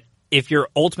point that if your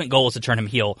ultimate goal is to turn him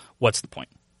heel, what's the point?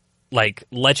 Like,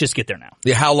 let's just get there now.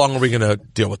 Yeah, how long are we going to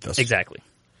deal with this? Exactly.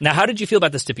 Now, how did you feel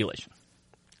about the stipulation?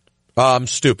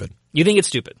 Stupid. You think it's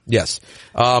stupid? Yes.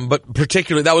 But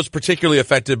that was particularly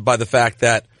affected by the fact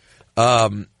that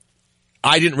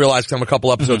I didn't realize, because I'm a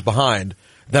couple episodes behind,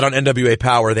 that on NWA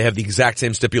Power they have the exact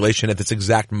same stipulation at this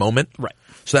exact moment. Right.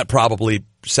 So that probably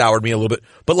soured me a little bit.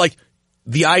 But like,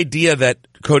 the idea that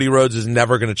Cody Rhodes is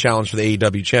never going to challenge for the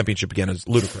AEW championship again is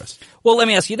ludicrous. Well, let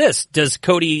me ask you this. Does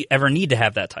Cody ever need to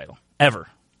have that title? Ever?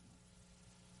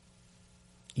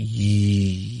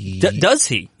 Does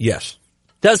he? Yes.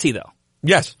 Does he, though?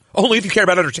 Yes. Only if you care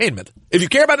about entertainment. If you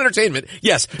care about entertainment,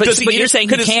 yes. But you're saying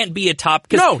he can't be a top...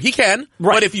 No, he can.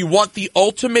 Right. But if you want the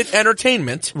ultimate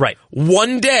entertainment, right,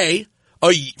 one day,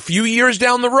 a few years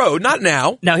down the road, not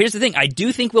now. Now, here's the thing. I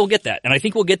do think we'll get that. And I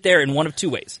think we'll get there in one of two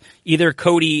ways. Either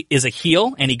Cody is a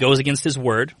heel and he goes against his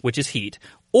word, which is heat,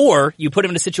 or you put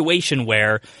him in a situation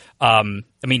where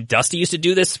I mean, Dusty used to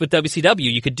do this with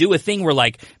WCW. You could do a thing where,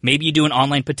 like, maybe you do an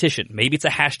online petition. Maybe it's a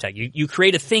hashtag. You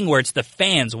create a thing where it's the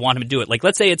fans want him to do it. Like,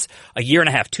 let's say it's a year and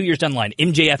a half, 2 years down the line.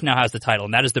 MJF now has the title,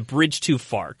 and that is the bridge too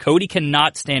far. Cody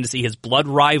cannot stand to see his blood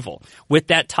rival with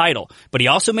that title. But he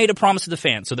also made a promise to the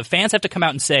fans. So the fans have to come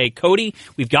out and say, Cody,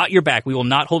 we've got your back. We will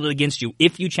not hold it against you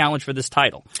if you challenge for this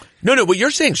title. No, what you're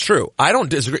saying is true. I don't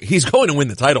disagree. He's going to win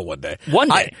the title one day. One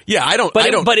day.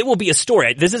 But it will be a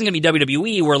story. This isn't going to be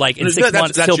WWE where, like, in 6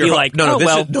 months he'll be like,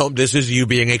 this is you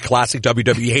being a classic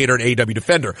WWE hater and AEW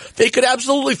defender. They could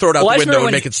absolutely throw it out the window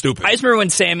and make it stupid. I just remember when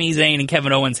Sami Zayn and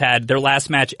Kevin Owens had their last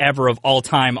match ever of all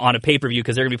time on a pay-per-view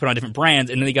because they're going to be put on different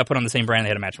brands, and then they got put on the same brand and they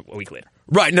had a match a week later.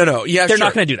 Right, no. Yeah, they're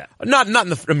not going to do that. Not in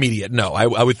the immediate, no.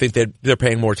 I would think they're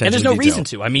paying more attention and there's no to detail. reason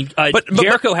to. I mean,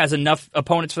 Jericho has enough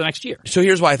opponents for the next year. So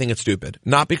here's why I think it's stupid.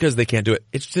 Not because they can't do it.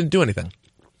 It just didn't do anything.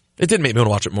 It didn't make me want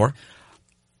to watch it more.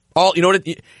 You know what?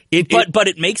 But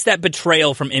it makes that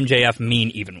betrayal from MJF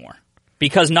mean even more.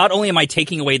 Because not only am I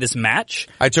taking away this match,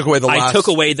 I took away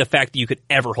the fact that you could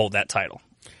ever hold that title.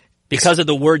 Because of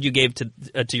the word you gave to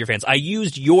your fans. I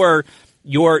used your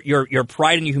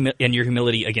pride and your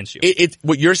humility against you.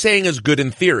 What you're saying is good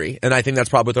in theory, and I think that's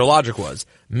probably what their logic was.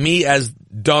 Me as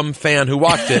dumb fan who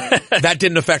watched it, that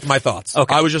didn't affect my thoughts.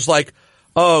 Okay. I was just like,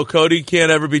 oh, Cody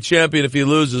can't ever be champion if he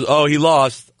loses. Oh, he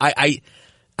lost.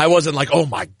 I wasn't like, oh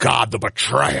my God, the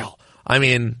betrayal. I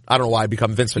mean, I don't know why I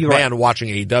become Vince McMahon watching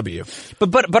AEW.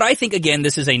 But I think, again,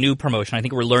 this is a new promotion. I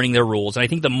think we're learning their rules. And I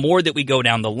think the more that we go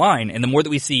down the line and the more that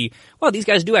we see, well, these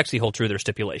guys do actually hold true to their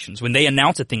stipulations. When they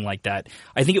announce a thing like that,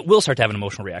 I think it will start to have an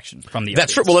emotional reaction from the audience.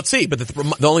 That's true. Well, let's see. But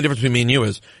the only difference between me and you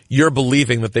is you're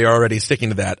believing that they are already sticking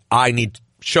to that. I need to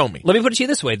show me. Let me put it to you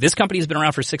this way. This company has been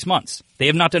around for 6 months. They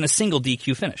have not done a single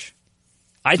DQ finish.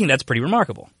 I think that's pretty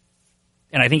remarkable.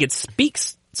 And I think it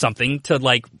speaks something to,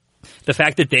 like, the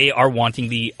fact that they are wanting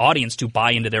the audience to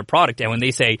buy into their product. And when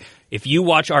they say, if you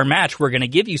watch our match, we're going to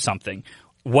give you something,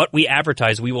 what we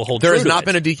advertise, we will hold true to it. There has not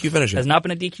been a DQ finish. Has not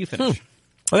been a DQ finish.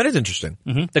 Oh, that is interesting.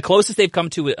 Mm-hmm. The closest they've come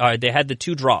to it, they had the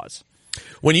 2 draws.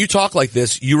 When you talk like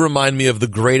this, you remind me of the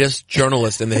greatest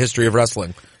journalist in the history of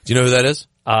wrestling. Do you know who that is?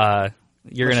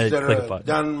 You're going to click a button.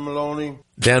 Dan Maloney.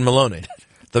 Dan Maloney.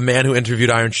 The man who interviewed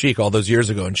Iron Sheik all those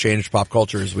years ago and changed pop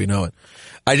culture as we know it.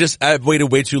 I've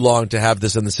waited way too long to have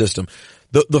this in the system.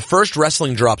 The first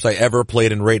wrestling drops I ever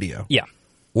played in radio. Yeah.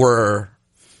 Were,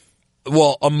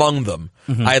 well, among them.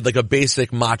 Mm-hmm. I had like a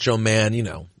basic Macho Man, you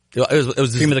know. It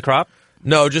was Cream of the crop?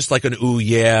 No, just like an Ooh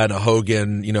Yeah and a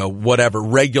Hogan, you know, whatever,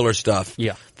 regular stuff.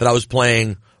 Yeah. That I was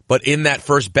playing. But in that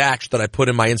first batch that I put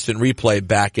in my instant replay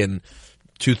back in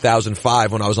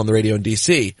 2005 when I was on the radio in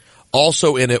DC,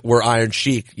 also in it were Iron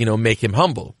Sheik, you know, Make Him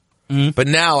Humble. Mm-hmm. But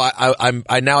now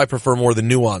I prefer more the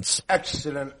nuance.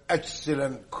 Excellent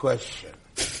question.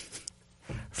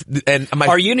 And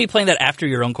are you going to be playing that after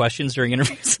your own questions during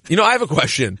interviews? You know, I have a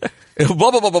question. Blah,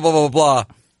 blah, blah, blah, blah, blah, blah.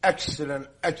 Excellent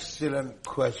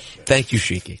question. Thank you,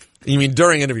 Sheiky. You mean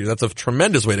during interviews? That's a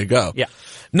tremendous way to go. Yeah.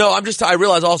 No, I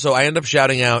realize also I end up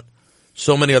shouting out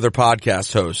so many other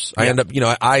podcast hosts. I end up, you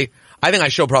know, I think I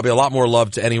show probably a lot more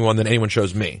love to anyone than anyone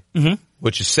shows me. Mm-hmm.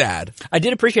 Which is sad. I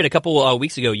did appreciate a couple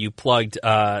weeks ago you plugged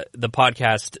the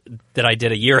podcast that I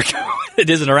did a year ago. It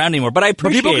isn't around anymore, but I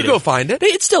appreciate it. People can go find it.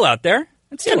 It's still out there.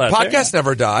 It's still out there. Podcasts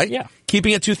never die. Yeah.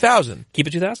 Keeping it 2000. Keep it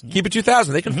 2000. Keep it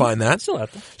 2000. They can find that. It's still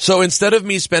out there. So instead of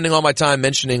me spending all my time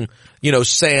mentioning, you know,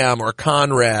 Sam or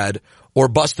Conrad or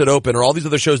Busted Open or all these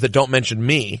other shows that don't mention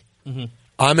me,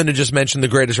 I'm going to just mention the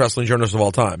greatest wrestling journalist of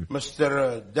all time.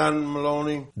 Mr. Dan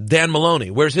Maloney. Dan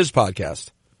Maloney. Where's his podcast?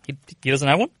 He doesn't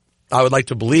have one? I would like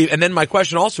to believe. And then my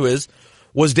question also is,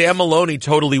 was Dan Maloney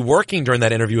totally working during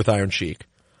that interview with Iron Sheik?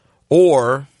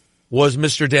 Or was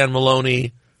Mr. Dan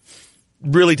Maloney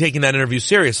really taking that interview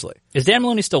seriously? Is Dan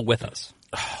Maloney still with us?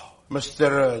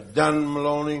 Mr. Dan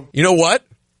Maloney. You know what?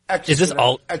 Is this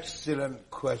all? Excellent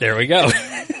question. There we go.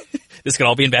 This could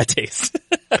all be in bad taste.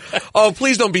 Oh,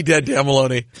 please don't be dead, Dan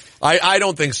Maloney. I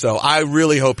don't think so. I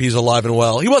really hope he's alive and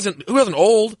well. He wasn't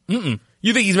old. Mm-mm.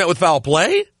 You think he's met with foul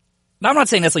play? Now, I'm not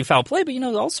saying that's like foul play, but, you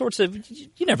know, all sorts of,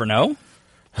 you never know.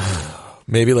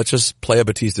 Maybe let's just play a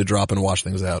Batista drop and wash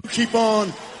things out. Keep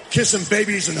on kissing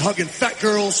babies and hugging fat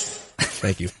girls.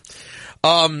 Thank you.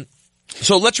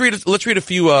 So let's read a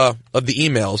few of the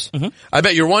emails. Mm-hmm. I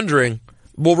bet you're wondering,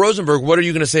 well, Rosenberg, what are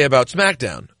you going to say about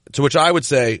SmackDown? To which I would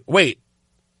say, wait,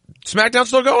 SmackDown's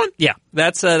still going? Yeah,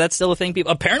 that's still a thing.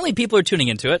 Apparently people are tuning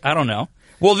into it. I don't know.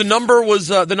 Well, the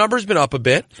number's been up a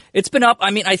bit. It's been up. I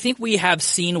mean, I think we have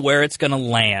seen where it's going to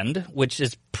land, which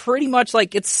is pretty much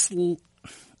like it's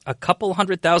a couple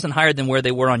 100,000 higher than where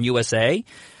they were on USA.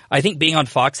 I think being on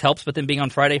Fox helps, but then being on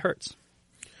Friday hurts.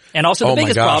 And also the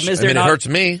biggest problem is it hurts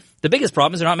me. The biggest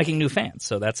problem is they're not making new fans,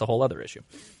 so that's a whole other issue.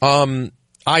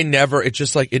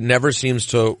 It never seems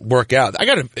to work out. I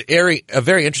got a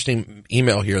very interesting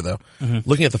email here though,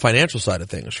 looking at the financial side of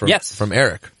things from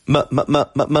Eric.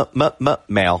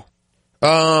 Mail.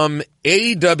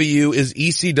 AEW is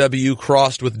ECW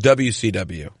crossed with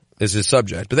WCW is his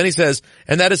subject. But then he says,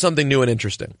 and that is something new and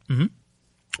interesting.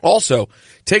 Also,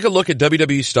 take a look at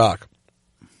WWE stock.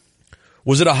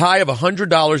 Was at a high of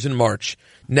 $100 in March,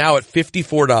 now at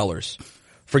 $54.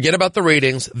 Forget about the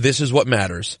ratings. This is what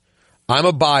matters. I'm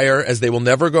a buyer, as they will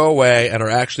never go away and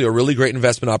are actually a really great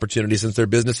investment opportunity since their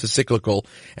business is cyclical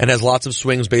and has lots of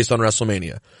swings based on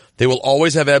WrestleMania. They will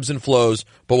always have ebbs and flows,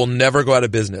 but will never go out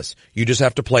of business. You just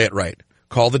have to play it right.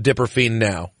 Call the Dipper Fiend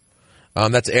now.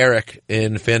 That's Eric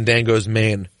in Fandango's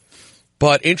Maine.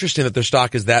 But interesting that their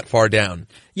stock is that far down.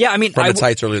 Yeah, I mean, from its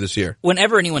heights earlier this year.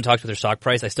 Whenever anyone talks about their stock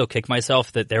price, I still kick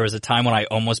myself that there was a time when I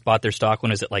almost bought their stock when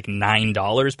it was at like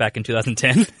 $9 back in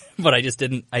 2010, but I just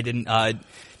didn't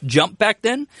jump back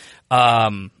then.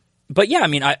 But yeah, I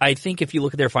mean, I think if you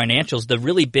look at their financials, the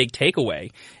really big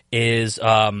takeaway is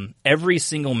every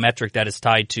single metric that is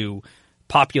tied to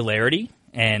popularity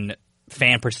and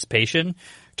fan participation.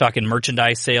 We're talking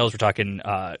merchandise sales, we're talking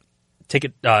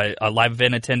ticket live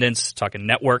event attendance, talking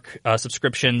network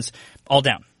subscriptions, all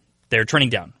down. They're trending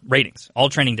down. Ratings, all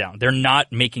trending down. They're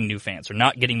not making new fans. They're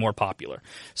not getting more popular.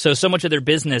 So much of their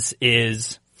business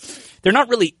is they're not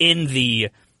really in the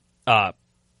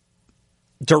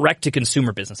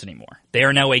direct-to-consumer business anymore. They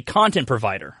are now a content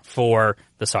provider for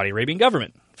the Saudi Arabian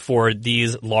government, for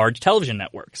these large television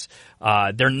networks.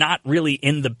 They're not really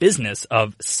in the business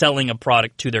of selling a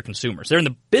product to their consumers. They're in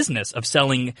the business of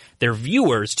selling their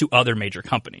viewers to other major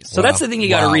companies. So that's the thing you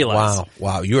got to realize.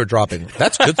 Wow. You are dropping.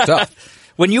 That's good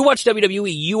stuff. When you watch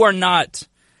WWE, you are not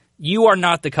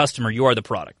the customer. You are the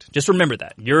product. Just remember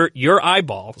that. Your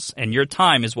eyeballs and your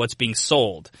time is what's being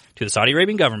sold to the Saudi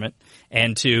Arabian government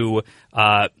and to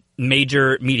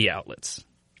major media outlets.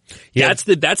 Yeah,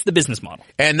 that's the business model.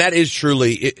 And that is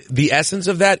truly the essence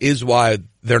of that is why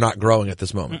they're not growing at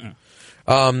this moment.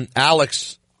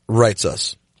 Alex writes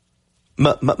us.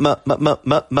 Mail.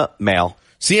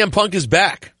 CM Punk is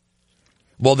back.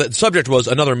 Well, the subject was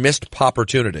another missed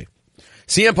opportunity.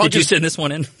 CM Punk Did you send this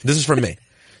one in? This is from me.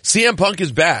 CM Punk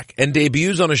is back and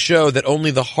debuts on a show that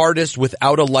only the hardest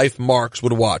without a life marks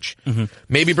would watch.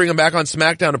 Maybe bring him back on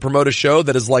SmackDown to promote a show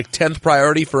that is like 10th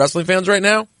priority for wrestling fans right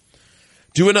now.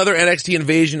 Do another NXT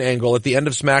invasion angle at the end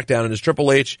of SmackDown, and as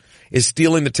Triple H is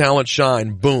stealing the talent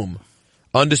shine, boom.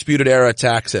 Undisputed Era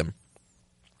attacks him.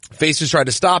 Faces try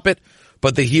to stop it,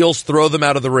 but the heels throw them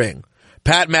out of the ring.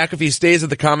 Pat McAfee stays at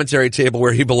the commentary table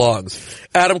where he belongs.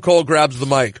 Adam Cole grabs the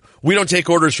mic. We don't take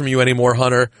orders from you anymore,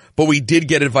 Hunter, but we did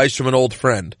get advice from an old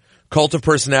friend. Cult of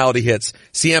personality hits.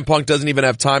 CM Punk doesn't even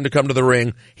have time to come to the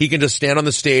ring. He can just stand on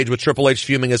the stage with Triple H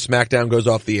fuming as SmackDown goes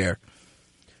off the air.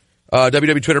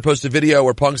 WWE Twitter posted a video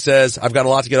where Punk says, I've got a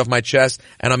lot to get off my chest,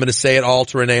 and I'm going to say it all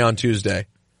to Renee on Tuesday.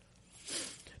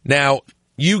 Now,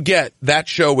 you get that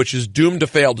show, which is doomed to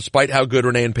fail despite how good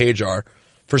Renee and Paige are,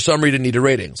 for some reason needed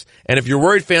ratings. And if you're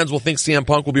worried fans will think CM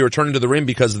Punk will be returning to the ring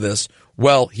because of this,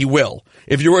 well, he will.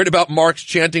 If you're worried about Marks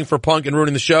chanting for Punk and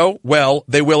ruining the show, well,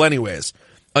 they will anyways.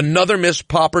 Another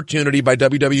missed opportunity by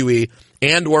WWE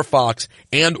and or Fox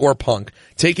and or Punk.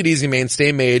 Take it easy, man.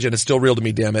 Stay mage, and it's still real to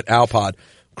me, damn it. Alpod.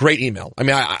 Great email. I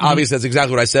mean, obviously that's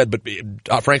exactly what I said, but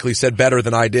frankly said better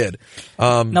than I did.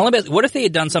 Now, let me ask, what if they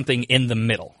had done something in the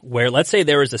middle where, let's say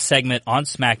there was a segment on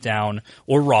SmackDown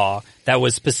or Raw that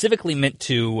was specifically meant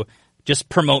to just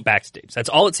promote backstage. That's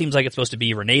all it seems like it's supposed to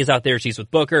be. Renee's out there. She's with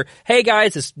Booker. Hey,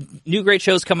 guys, this new great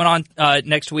show's coming on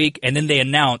next week. And then they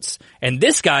announce, and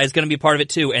this guy is going to be part of it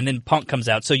too. And then Punk comes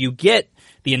out. So you get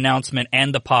the announcement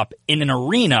and the pop in an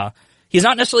arena. He's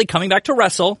not necessarily coming back to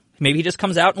wrestle. Maybe he just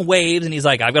comes out and waves and he's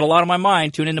like, I've got a lot on my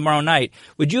mind. Tune in tomorrow night.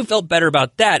 Would you have felt better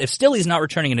about that if still he's not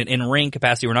returning in an in-ring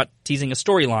capacity? We're not teasing a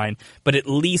storyline, but at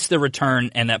least the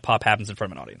return and that pop happens in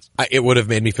front of an audience. It would have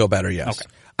made me feel better, yes. Okay.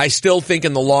 I still think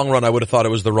in the long run I would have thought it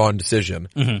was the wrong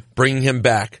decision. Bringing him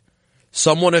back,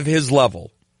 someone of his level,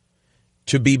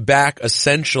 to be back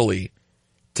essentially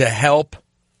to help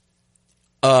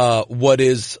what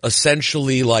is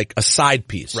essentially like a side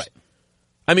piece. Right.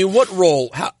 I mean, what role...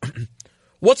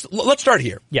 Let's start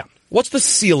here. Yeah. What's the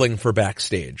ceiling for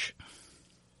backstage?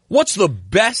 What's the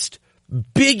best,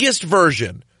 biggest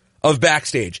version of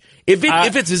backstage? If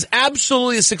it's as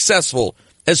absolutely as successful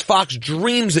as Fox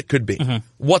dreams it could be,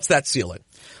 what's that ceiling?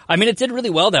 I mean, it did really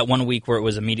well that one week where it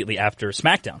was immediately after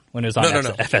SmackDown when it was on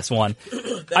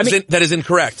FS1. That is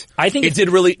incorrect. I think it did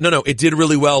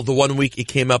really well the one week it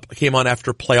came on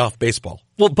after playoff baseball.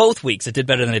 Well, both weeks it did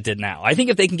better than it did now. I think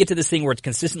if they can get to this thing where it's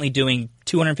consistently doing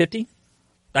 250,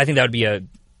 I think that would be a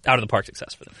out of the park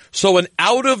success for them. So an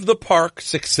out of the park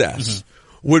success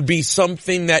would be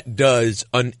something that does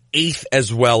an eighth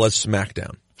as well as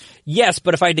SmackDown. Yes,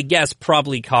 but if I had to guess,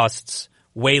 probably costs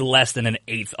way less than an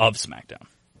eighth of SmackDown.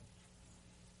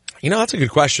 You know, that's a good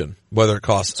question, whether it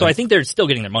costs... So I think they're still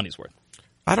getting their money's worth.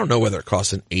 I don't know whether it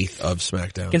costs an eighth of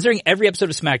SmackDown. Considering every episode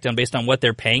of SmackDown, based on what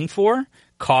they're paying for,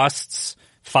 costs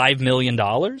 $5 million,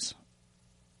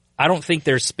 I don't think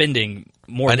they're spending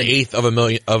more than... An eighth of $1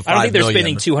 million, of $5 million. I don't think they're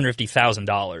spending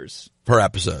 $250,000. Per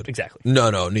episode. Exactly.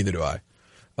 No, neither do I.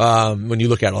 When you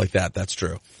look at it like that, that's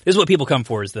true. This is what people come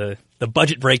for, is the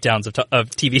budget breakdowns of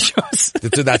TV shows.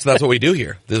 That's what we do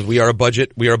here. We are a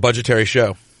budgetary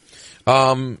show.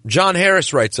 John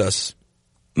Harris writes us.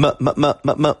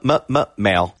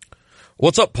 Mail.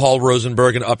 What's up, Paul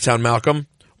Rosenberg and Uptown Malcolm?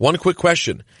 One quick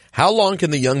question. How long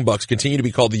can the Young Bucks continue to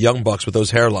be called the Young Bucks with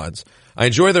those hairlines? I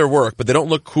enjoy their work, but they don't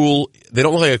look cool. They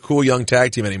don't look like a cool young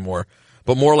tag team anymore,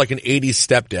 but more like an 80s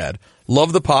stepdad.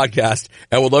 Love the podcast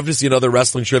and would love to see another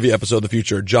wrestling trivia episode in the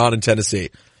future. John in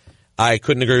Tennessee. I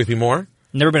couldn't agree with you more.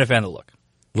 Never been a fan of the look.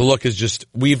 The look is just,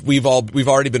 we've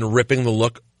already been ripping the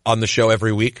look on the show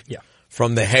every week. Yeah.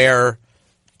 From the hair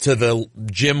to the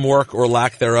gym work or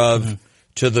lack thereof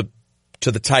to the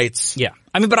tights. Yeah.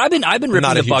 I mean, but I've been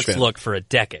ripping the Bucks look for a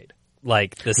decade.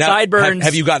 Like the now, sideburns.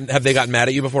 Have they gotten mad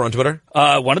at you before on Twitter?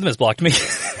 One of them has blocked me.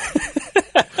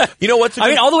 You know what's I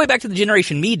mean, all the way back to the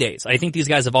Generation Me days. I think these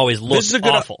guys have always looked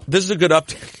awful. This is a good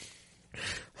update.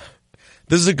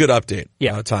 This is a good update.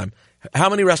 Yeah. Time. How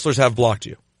many wrestlers have blocked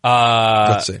you?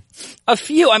 Let's see. A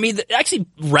few. I mean, actually,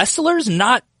 wrestlers,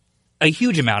 not a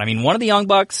huge amount. I mean, one of the Young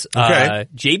Bucks, okay.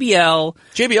 JBL.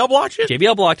 JBL blocked you?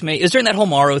 JBL blocked me. It was during that whole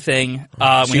Morrow thing,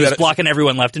 when he was blocking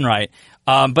everyone left and right.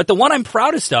 But the one I'm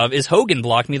proudest of is Hogan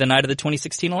blocked me the night of the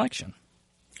 2016 election.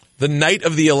 The night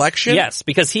of the election? Yes,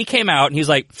 because he came out and he was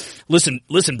like,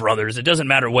 listen, brothers, it doesn't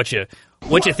matter what you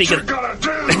think What you gonna do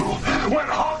when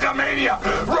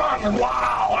Hulkamania runs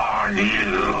wild on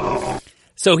you?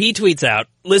 So he tweets out,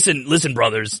 listen,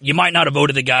 brothers, you might not have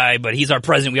voted the guy, but he's our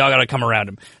president. We all gotta come around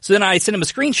him. So then I sent him a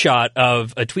screenshot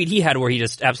of a tweet he had where he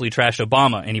just absolutely trashed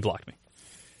Obama and he blocked me.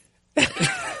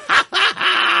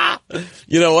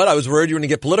 You know what? I was worried you were going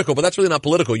to get political, but that's really not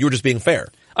political. You were just being fair.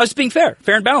 I was being fair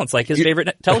and balanced, like his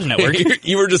favorite television network.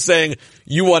 You were just saying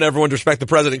you want everyone to respect the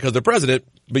president because they're president,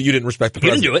 but you didn't respect the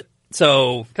president. You didn't do it.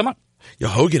 So, come on. Yo,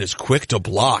 Hogan is quick to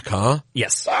block, huh?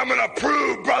 Yes. I'm gonna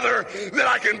prove, brother, that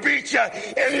I can beat you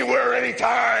anywhere,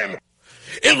 anytime.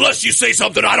 Unless you say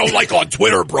something I don't like on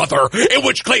Twitter, brother, in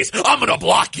which case I'm gonna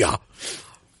block you.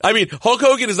 I mean, Hulk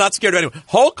Hogan is not scared of anyone.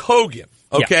 Hulk Hogan,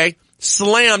 okay? Yeah.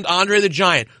 Slammed Andre the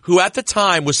Giant, who at the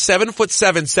time was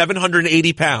 7'7",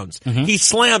 780 pounds. Mm-hmm. He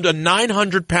slammed a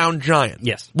 900-pound giant.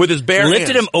 Yes. With his bare hands.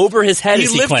 Lifted him over his head,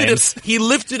 as he claims. He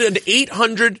lifted an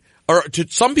 800, or to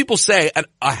some people say,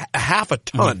 a half a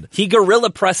ton. Mm-hmm. He gorilla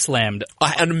press slammed.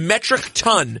 A metric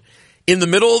ton in the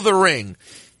middle of the ring.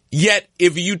 Yet,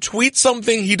 if you tweet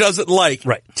something he doesn't like,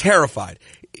 right. Terrified.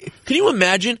 Can you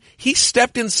imagine? He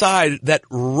stepped inside that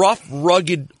rough,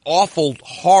 rugged, awful,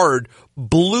 hard,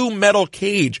 blue metal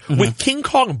cage with King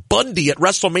Kong Bundy at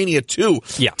WrestleMania 2.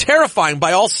 Yeah. Terrifying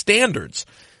by all standards.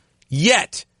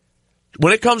 Yet,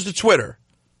 when it comes to Twitter,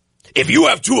 if you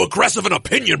have too aggressive an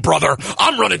opinion, brother,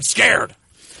 I'm running scared.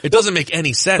 It doesn't make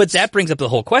any sense. But that brings up the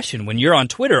whole question. When you're on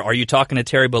Twitter, are you talking to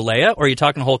Terry Bollea or are you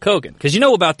talking to Hulk Hogan? Because you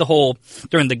know about the whole,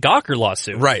 during the Gawker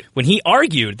lawsuit. Right. When he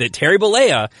argued that Terry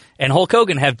Bollea and Hulk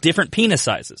Hogan have different penis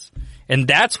sizes. And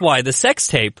that's why the sex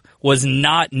tape was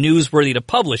not newsworthy to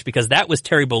publish, because that was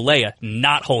Terry Bollea,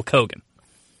 not Hulk Hogan.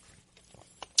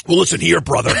 Well, listen here,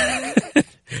 brother.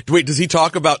 Wait, does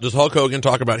Hulk Hogan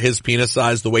talk about his penis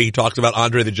size the way he talks about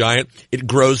Andre the Giant? It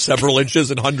grows several inches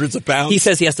and hundreds of pounds. He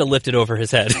says he has to lift it over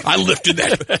his head. I lifted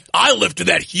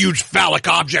that huge phallic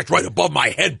object right above my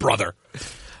head, brother.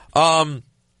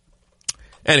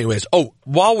 Anyways,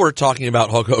 while we're talking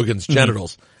about Hulk Hogan's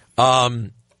genitals,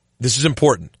 this is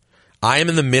important. I am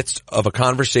in the midst of a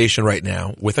conversation right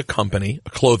now with a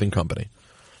clothing company,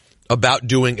 about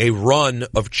doing a run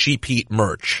of Cheap Heat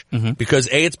merch. Because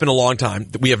it's been a long time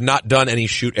that we have not done any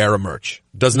Shoot Era merch.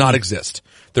 Does not exist.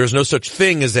 There's no such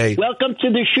thing as a... Welcome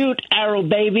to the Shoot Arrow,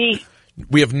 baby.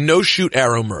 We have no Shoot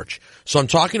Arrow merch. So I'm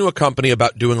talking to a company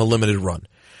about doing a limited run.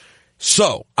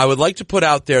 So I would like to put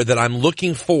out there that I'm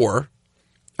looking for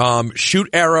Shoot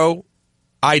Arrow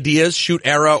ideas, Shoot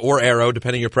Era or Arrow,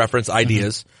 depending on your preference,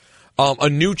 ideas. a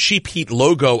new Cheap Heat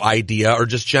logo idea or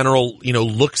just general,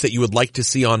 looks that you would like to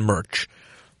see on merch.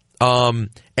 And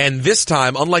this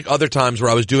time, unlike other times where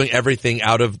I was doing everything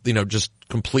out of, just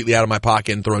completely out of my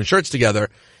pocket and throwing shirts together,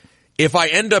 if I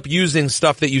end up using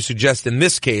stuff that you suggest in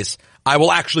this case, I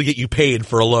will actually get you paid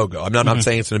for a logo. I'm not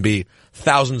saying it's going to be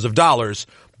thousands of dollars,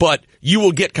 but you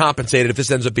will get compensated if this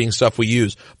ends up being stuff we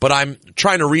use. But I'm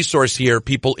trying to resource here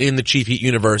people in the Cheap Heat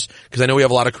universe because I know we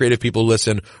have a lot of creative people who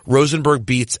listen.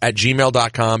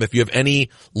 RosenbergBeats@gmail.com. If you have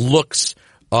any looks,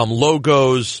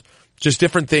 logos, just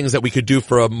different things that we could do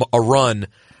for a run,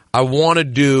 I'm going to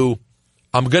do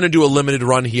a limited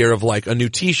run here of like a new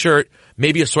t-shirt,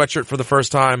 maybe a sweatshirt for the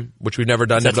first time, which we've never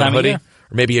done. Never done a hoodie, or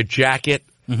maybe a jacket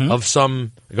of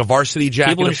some, like a varsity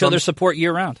jacket. People can show their support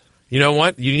year round. You know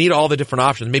what? You need all the different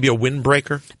options. Maybe a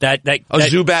windbreaker. A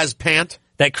Zubaz pant.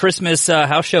 That Christmas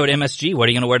house show at MSG. What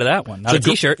are you going to wear to that one? Not a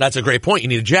t-shirt. That's a great point. You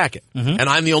need a jacket. And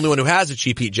I'm the only one who has a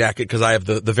Cheap Heat jacket because I have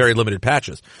the very limited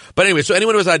patches. But anyway, so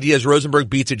anyone who has ideas,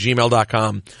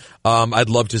 RosenbergBeats@gmail.com. I'd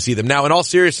love to see them. Now, in all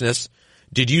seriousness,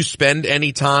 did you spend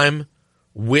any time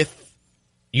with,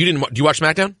 do you watch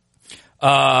SmackDown?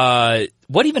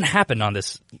 What even happened on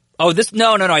this? Oh,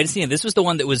 no, I didn't see it. This was the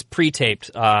one that was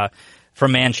pre-taped,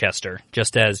 from Manchester,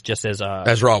 just as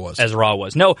Raw was. As Raw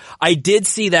was. No, I did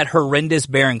see that horrendous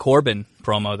Baron Corbin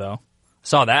promo though.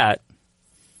 Saw that.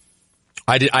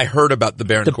 I heard about the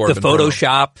Baron Corbin the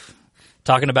Photoshop,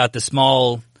 talking about the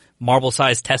small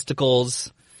marble-sized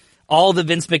testicles, all the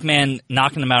Vince McMahon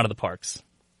knocking them out of the parks.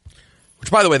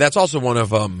 Which, by the way, that's also one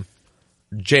of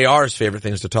JR's favorite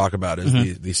things to talk about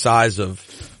is the size of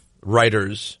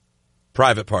writers'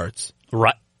 private parts.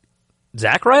 Right.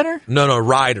 Zack Ryder? No,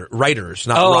 writers,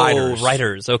 not riders. Oh,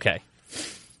 writers, okay.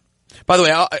 By the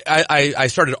way, I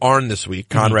started Arn this week,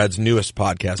 Conrad's newest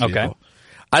podcast vehicle. Okay.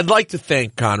 I'd like to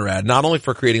thank Conrad, not only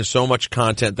for creating so much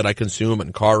content that I consume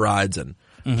and car rides and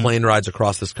plane rides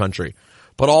across this country,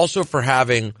 but also for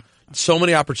having so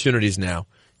many opportunities now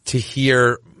to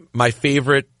hear my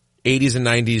favorite 80s and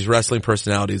 90s wrestling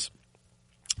personalities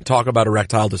talk about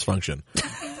erectile dysfunction.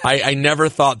 I never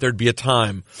thought there'd be a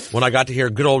time when I got to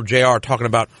hear good old JR talking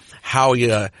about how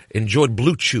he enjoyed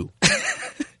Blue Chew.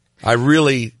 I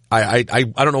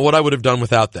don't know what I would have done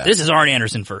without that. This is Arn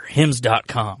Anderson for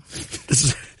Hims.com.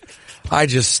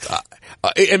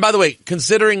 And by the way,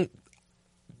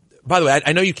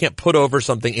 I know you can't put over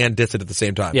something and diss it at the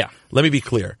same time. Yeah. Let me be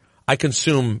clear. I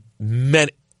consume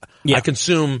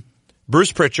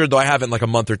Bruce Pritchard, though I haven't like a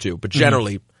month or two, but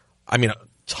generally,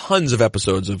 tons of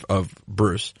episodes of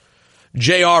Bruce.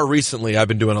 JR recently I've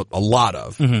been doing a lot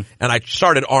of, and I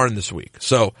started Arn this week.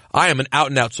 So I am an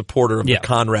out-and-out supporter of the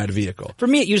Conrad vehicle. For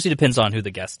me, it usually depends on who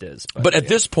the guest is. But at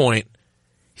this point,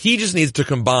 he just needs to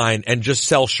combine and just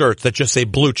sell shirts that just say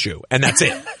Blue Chew, and that's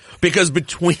it. Because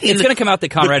it's going to come out that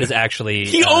Conrad is actually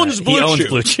he owns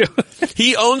Blue Chew.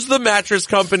 He owns the mattress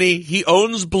company. He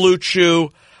owns Blue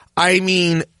Chew. I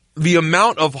mean, the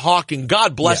amount of hawking,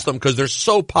 God bless them, because they're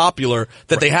so popular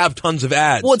that they have tons of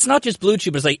ads. Well, it's not just Blue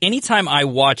Chew, but it's like anytime I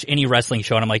watch any wrestling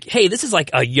show and I'm like, hey, this is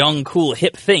like a young, cool,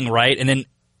 hip thing, right? And then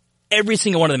every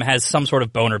single one of them has some sort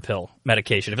of boner pill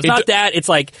medication. If it's not that, it's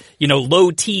like,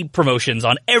 low T promotions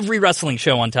on every wrestling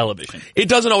show on television. It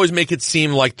doesn't always make it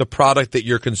seem like the product that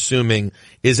you're consuming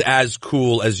is as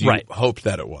cool as you hoped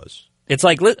that it was. It's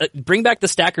like, bring back the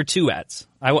Stacker 2 ads.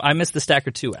 I missed the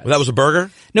Stacker 2 ads. Well, that was a burger?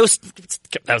 No,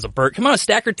 that was a burger. Come on,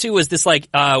 Stacker 2 was this like,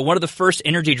 one of the first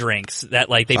energy drinks that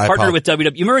like they partnered with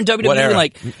WWE. You remember in WWE,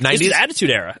 like, 90s? This was Attitude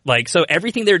Era. Like, so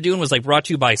everything they were doing was like brought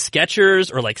to you by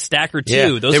Skechers or like Stacker 2.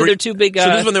 Yeah, those are their two big, so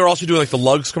this is when they were also doing like the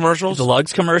Lugs commercials? The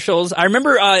Lugs commercials. I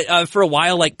remember, for a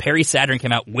while, like Perry Saturn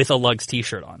came out with a Lugs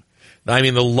t-shirt on. I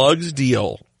mean, the Lugs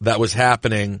deal that was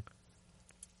happening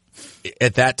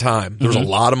at that time, there was a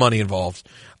lot of money involved.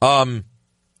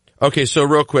 Okay, so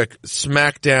real quick,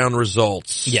 SmackDown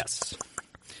results. Yes.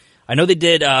 I know they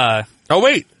did, oh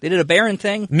wait. They did a Baron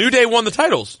thing. New Day won the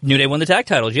titles. New Day won the tag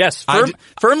titles, yes.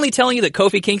 Firmly telling you that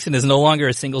Kofi Kingston is no longer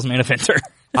a singles main eventer.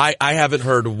 I haven't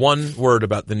heard one word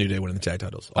about the New Day winning the tag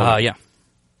titles.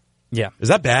 Yeah. Is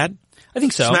that bad? I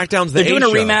think so. SmackDown's the They're doing A a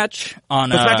show. rematch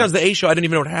on, But SmackDown's the A show. I didn't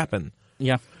even know what happened.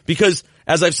 Yeah. Because,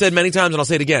 as I've said many times, and I'll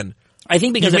say it again, I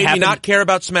think because you it made happened, me not care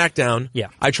about SmackDown. Yeah.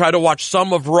 I tried to watch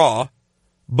some of Raw,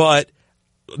 but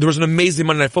there was an amazing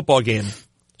Monday Night Football game.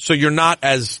 So you're not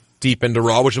as deep into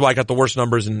Raw, which is why I got the worst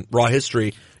numbers in Raw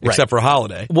history, except for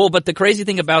Holiday. Well, but the crazy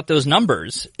thing about those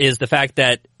numbers is the fact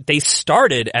that they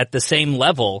started at the same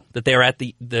level that they were at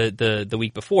the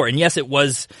week before. And yes, it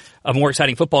was a more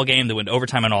exciting football game that went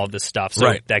overtime and all of this stuff.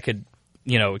 So that could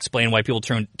explain why people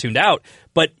tuned out.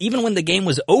 But even when the game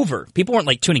was over, people weren't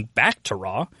like tuning back to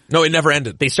Raw. No, it never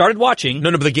ended. They started watching.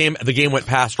 No, but the game went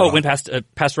past Raw. Oh, it went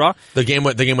past Raw? The game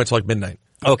went to like midnight.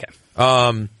 Okay.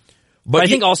 But I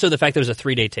think also the fact that it was a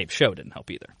 3-day tape show didn't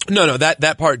help either. No,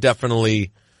 that part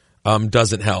definitely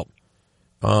doesn't help.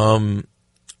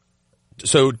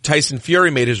 So Tyson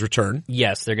Fury made his return.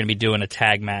 Yes, they're going to be doing a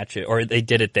tag match, or they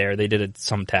did it there. They did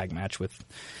some tag match with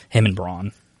him and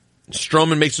Braun.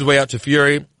 Strowman makes his way out to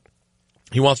Fury.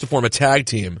 He wants to form a tag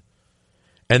team.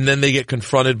 And then they get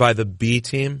confronted by the B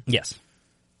team. Yes.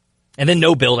 And then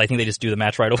no build. I think they just do the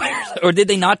match right away. Or did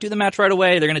they not do the match right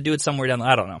away? They're going to do it somewhere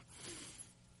I don't know.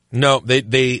 No, they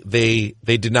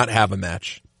did not have a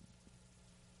match.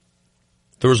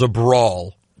 There was a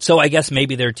brawl. So I guess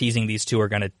maybe they're teasing these two are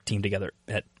going to team together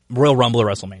at Royal Rumble or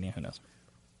WrestleMania. Who knows?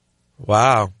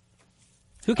 Wow.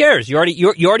 Who cares? You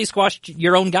already squashed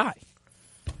your own guy.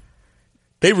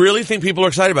 They really think people are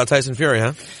excited about Tyson Fury,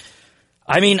 huh?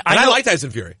 I mean, I like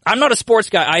Tyson Fury. I'm not a sports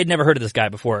guy. I had never heard of this guy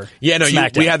before. Yeah, no,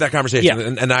 we had that conversation,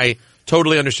 Yeah. and I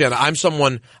totally understand. I'm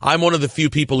one of the few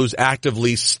people who's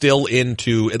actively still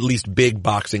into at least big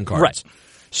boxing cards. Right.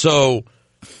 So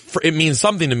it means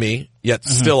something to me, yet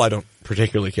still I don't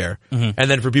particularly care. And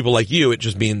then for people like you, it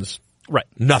just means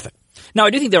nothing. Now, I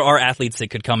do think there are athletes that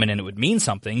could come in and it would mean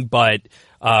something, but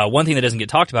one thing that doesn't get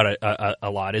talked about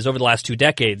a lot is over the last 2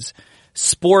 decades,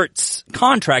 sports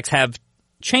contracts have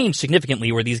changed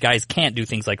significantly where these guys can't do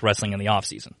things like wrestling in the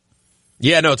offseason.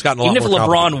 Yeah, no, it's gotten a lot more complicated. Even if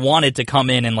complicated. LeBron wanted to come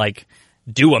in and like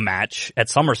do a match at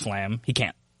SummerSlam, he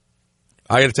can't.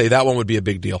 I got to tell you, that one would be a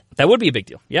big deal. That would be a big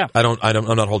deal. Yeah. I'm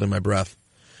not holding my breath.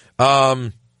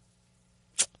 But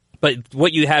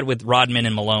what you had with Rodman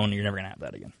and Malone, you're never going to have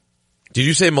that again. Did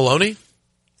you say Maloney?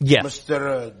 Yeah.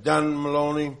 Mr. Dan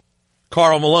Maloney.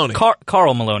 Carl Maloney.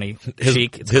 Carl Maloney.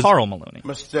 Cheek. It's Carl Maloney.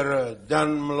 Mr.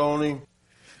 Dan Maloney.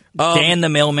 Dan the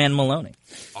Mailman Maloney.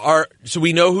 So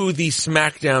we know who the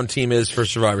SmackDown team is for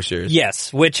Survivor Series.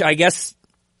 Yes, which I guess,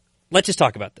 let's just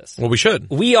talk about this. Well, we should.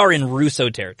 We are in Russo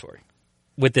territory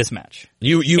with this match.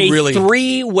 You a really...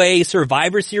 3-way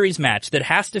Survivor Series match that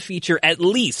has to feature at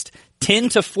least 10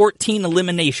 to 14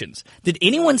 eliminations. Did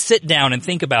anyone sit down and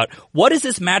think about, what is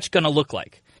this match going to look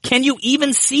like? Can you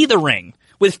even see the ring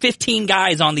with 15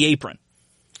 guys on the apron?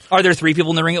 Are there 3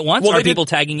 people in the ring at once? Are people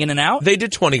tagging in and out? They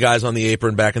did 20 guys on the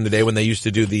apron back in the day when they used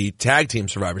to do the tag team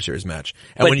Survivor Series match.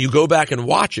 And when you go back and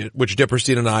watch it, which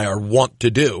Dipperstein and I are want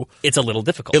to do, it's a little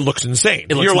difficult. It looks insane.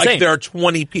 You're like, there are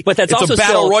 20 people. But that's it's also a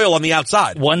battle still royal on the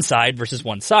outside. One side versus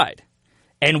one side.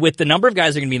 And with the number of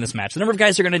guys that are going to be in this match, the number of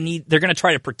guys they're going to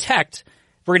try to protect,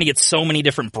 we're going to get so many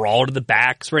different brawl to the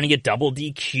backs. We're going to get double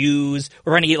DQs.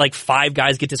 We're going to get like 5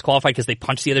 guys get disqualified because they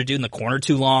punched the other dude in the corner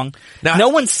too long. Now, no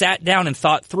one sat down and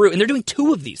thought through, and they're doing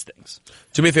 2 of these things.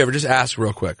 Do me a favor, just ask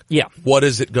real quick. Yeah. What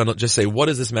is it gonna, just say, what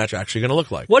is this match actually gonna look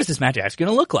like? What is this match actually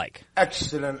gonna look like?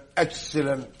 Excellent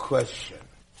question.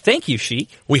 Thank you,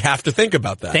 Sheik. We have to think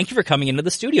about that. Thank you for coming into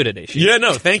the studio today, Sheik. Yeah,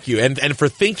 no, thank you. And for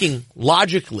thinking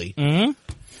logically.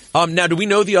 Mm-hmm. Now, do we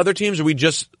know the other teams, or we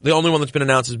just, the only one that's been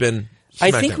announced has been SmackDown?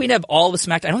 I think we'd have all the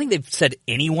SmackDown. I don't think they've said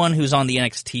anyone who's on the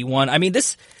NXT one. I mean,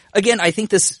 this, again, I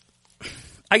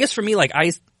guess for me, like,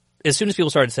 as soon as people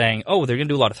started saying, oh, they're going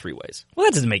to do a lot of 3-ways. Well,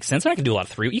 that doesn't make sense. I can do a lot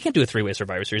of 3. You can't do a 3-way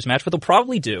Survivor Series match. What they'll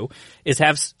probably do is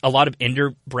have a lot of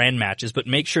inter-brand matches, but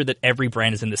make sure that every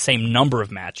brand is in the same number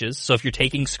of matches. So if you're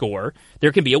taking score,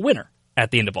 there can be a winner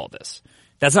at the end of all this.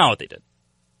 That's not what they did.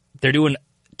 They're doing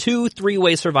 2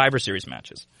 3-way Survivor Series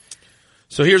matches.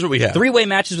 So here's what we have. 3-way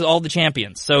matches with all the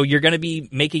champions. So you're going to be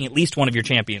making at least one of your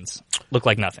champions look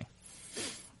like nothing.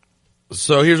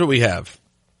 So here's what we have.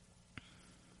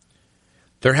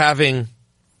 They're having,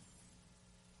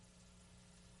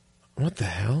 what the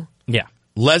hell? Yeah.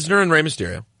 Lesnar and Rey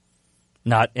Mysterio.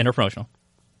 Not interpromotional.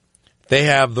 They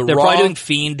have the They're Raw. probably doing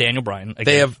Fiend, Daniel Bryan. Again.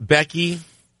 They have Becky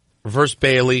versus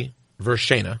Bayley versus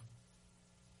Shayna.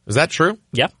 Is that true?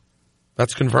 Yeah.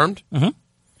 That's confirmed? Mm-hmm.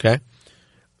 Okay.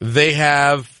 They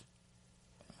have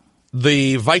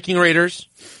the Viking Raiders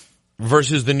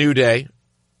versus the New Day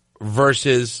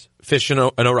versus Fish and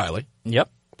O'Reilly.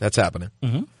 Yep. That's happening.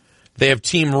 Mm-hmm. They have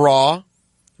Team Raw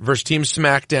versus Team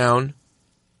SmackDown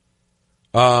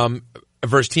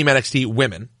versus Team NXT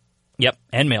Women. Yep.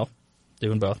 And male.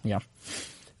 Doing both. Yeah.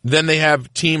 Then they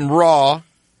have Team Raw,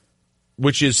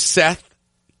 which is Seth,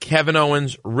 Kevin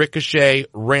Owens, Ricochet,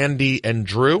 Randy, and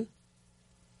Drew.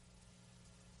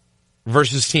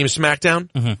 Versus Team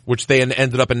SmackDown, which they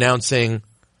ended up announcing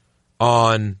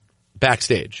on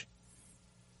Backstage.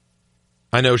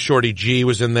 I know Shorty G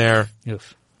was in there.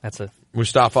 Oof. That's a...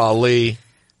 Mustafa Ali.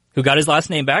 Who got his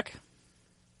last name back?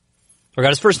 Or got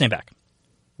his first name back?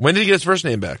 When did he get his first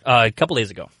name back? A couple days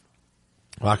ago.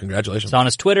 Wow, congratulations. It's on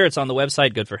his Twitter. It's on the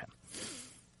website. Good for him.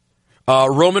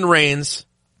 Roman Reigns,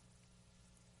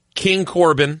 King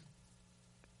Corbin,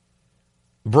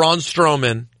 Braun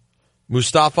Strowman,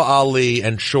 Mustafa Ali,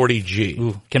 and Shorty G.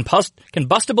 Ooh,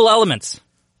 combustible elements.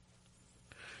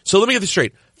 So let me get this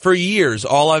straight. For years,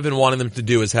 all I've been wanting them to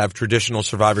do is have traditional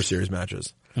Survivor Series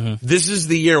matches. Mm-hmm. This is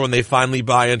the year when they finally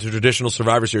buy into traditional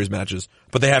Survivor Series matches,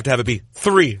 but they have to have it be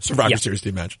 3 Survivor Series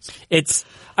team matches.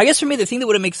 I guess for me, the thing that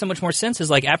would have made so much more sense is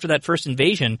like after that first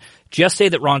invasion, just say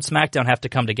that Raw and SmackDown have to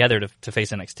come together to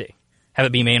face NXT. Have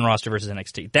it be main roster versus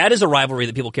NXT. That is a rivalry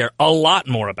that people care a lot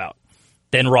more about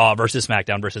than Raw versus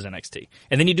SmackDown versus NXT.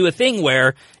 And then you do a thing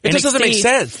where it just doesn't make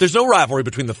sense. There's no rivalry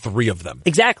between the 3 of them.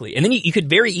 Exactly. And then you could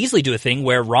very easily do a thing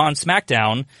where Raw and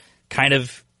SmackDown kind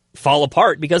of fall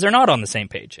apart because they're not on the same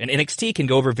page. And NXT can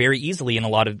go over very easily in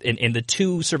in the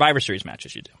 2 Survivor Series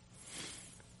matches you do.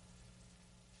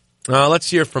 Let's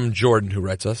hear from Jordan, who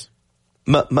writes us.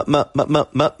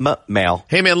 Mail.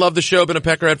 Hey man, love the show. Been a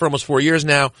peckerhead for almost 4 years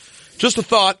now. Just a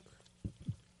thought.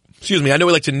 Excuse me. I know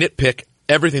we like to nitpick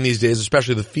everything these days,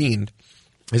 especially The Fiend,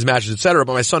 his matches, etc.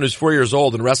 But my son, who's 4 years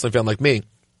old and a wrestling fan like me,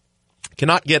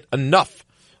 cannot get enough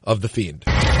of The Fiend.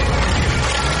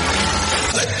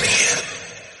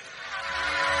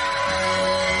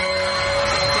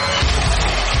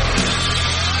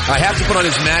 I have to put on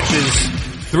his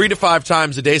matches 3 to 5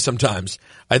 times a day sometimes.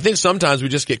 I think sometimes we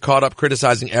just get caught up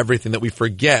criticizing everything that we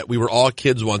forget we were all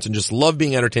kids once and just love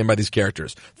being entertained by these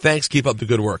characters. Thanks, keep up the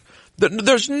good work.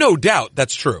 There's no doubt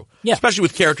that's true. Yeah. Especially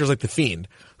with characters like The Fiend,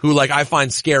 who like I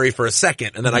find scary for a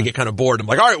second and then I get kind of bored. I'm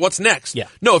like, all right, what's next? Yeah.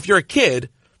 No, if you're a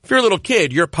little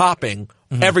kid, you're popping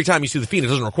every time you see The Fiend. It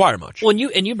doesn't require much. Well,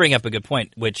 and you bring up a good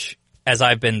point, which as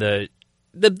I've been the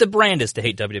brand is to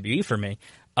hate WWE for me.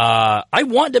 I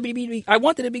want WWE. I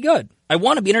want it to be good. I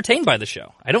want to be entertained by the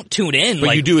show. I don't tune in.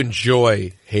 But you do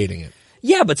enjoy hating it.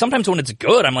 Yeah, but sometimes when it's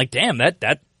good, I'm like, damn,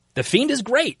 that The Fiend is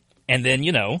great. And then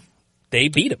they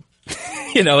beat him.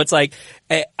 It's like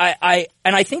I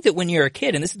think that when you're a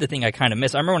kid, and this is the thing I kind of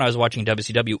miss. I remember when I was watching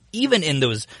WCW, even in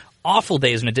those awful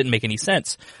days when it didn't make any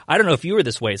sense. I don't know if you were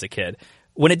this way as a kid.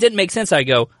 When it didn't make sense, I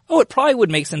go, oh, it probably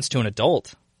would make sense to an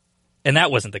adult. And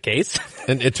that wasn't the case.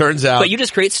 And it turns out... But you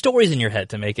just create stories in your head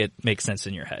to make it make sense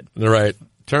in your head. Right.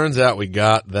 Turns out we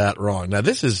got that wrong. Now,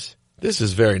 this is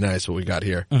very nice what we got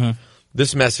here. Mm-hmm.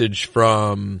 This message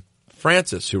from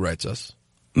Francis, who writes us.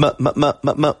 Mail.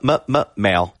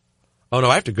 Oh, no,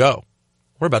 I have to go.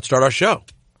 We're about to start our show.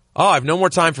 Oh, I have no more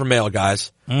time for mail,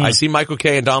 guys. I see Michael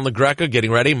K. and Don LaGreca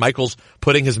getting ready. Michael's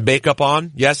putting his makeup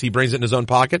on. Yes, he brings it in his own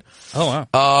pocket. Oh,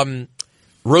 wow.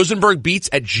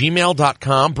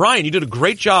 RosenbergBeats@gmail.com. Brian, you did a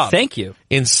great job. Thank you.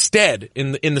 In the stead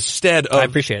of I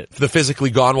appreciate it. The Physically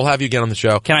Gone. We'll have you again on the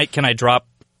show. Can I drop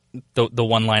the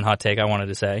one line hot take I wanted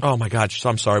to say? Oh my God,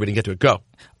 I'm sorry we didn't get to it. Go.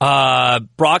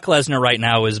 Brock Lesnar right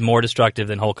now is more destructive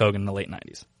than Hulk Hogan in the late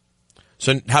 90s.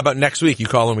 So how about next week you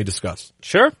call and we discuss?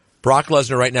 Sure. Brock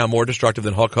Lesnar right now more destructive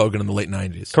than Hulk Hogan in the late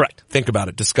 90s. Correct. Think about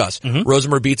it. Discuss.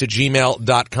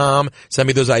 RosenbergBeats@gmail.com. Send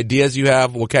me those ideas you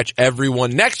have. We'll catch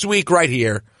everyone next week right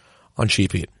here on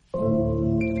Cheap Heat.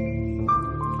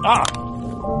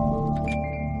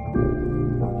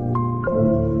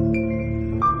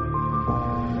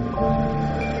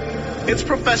 It's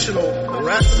professional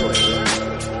wrestling.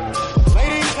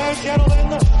 Ladies and gentlemen,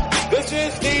 this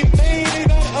is the main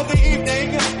event of the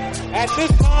evening. At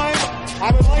this time,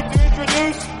 I would like to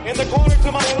introduce in the corner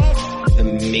to my left, The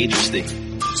Majesty.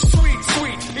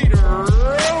 Sweet Peter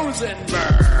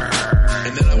Rosenberg.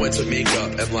 And then I went to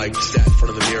makeup and sat in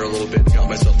front of the mirror a little bit and got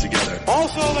myself together.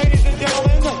 Also, ladies and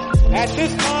gentlemen, at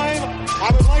this time,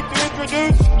 I would like to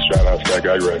introduce... Shout out to that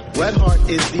guy, Red. Bret Hart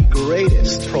is the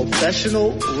greatest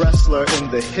professional wrestler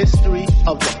in the history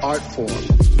of the art form.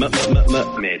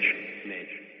 Midge.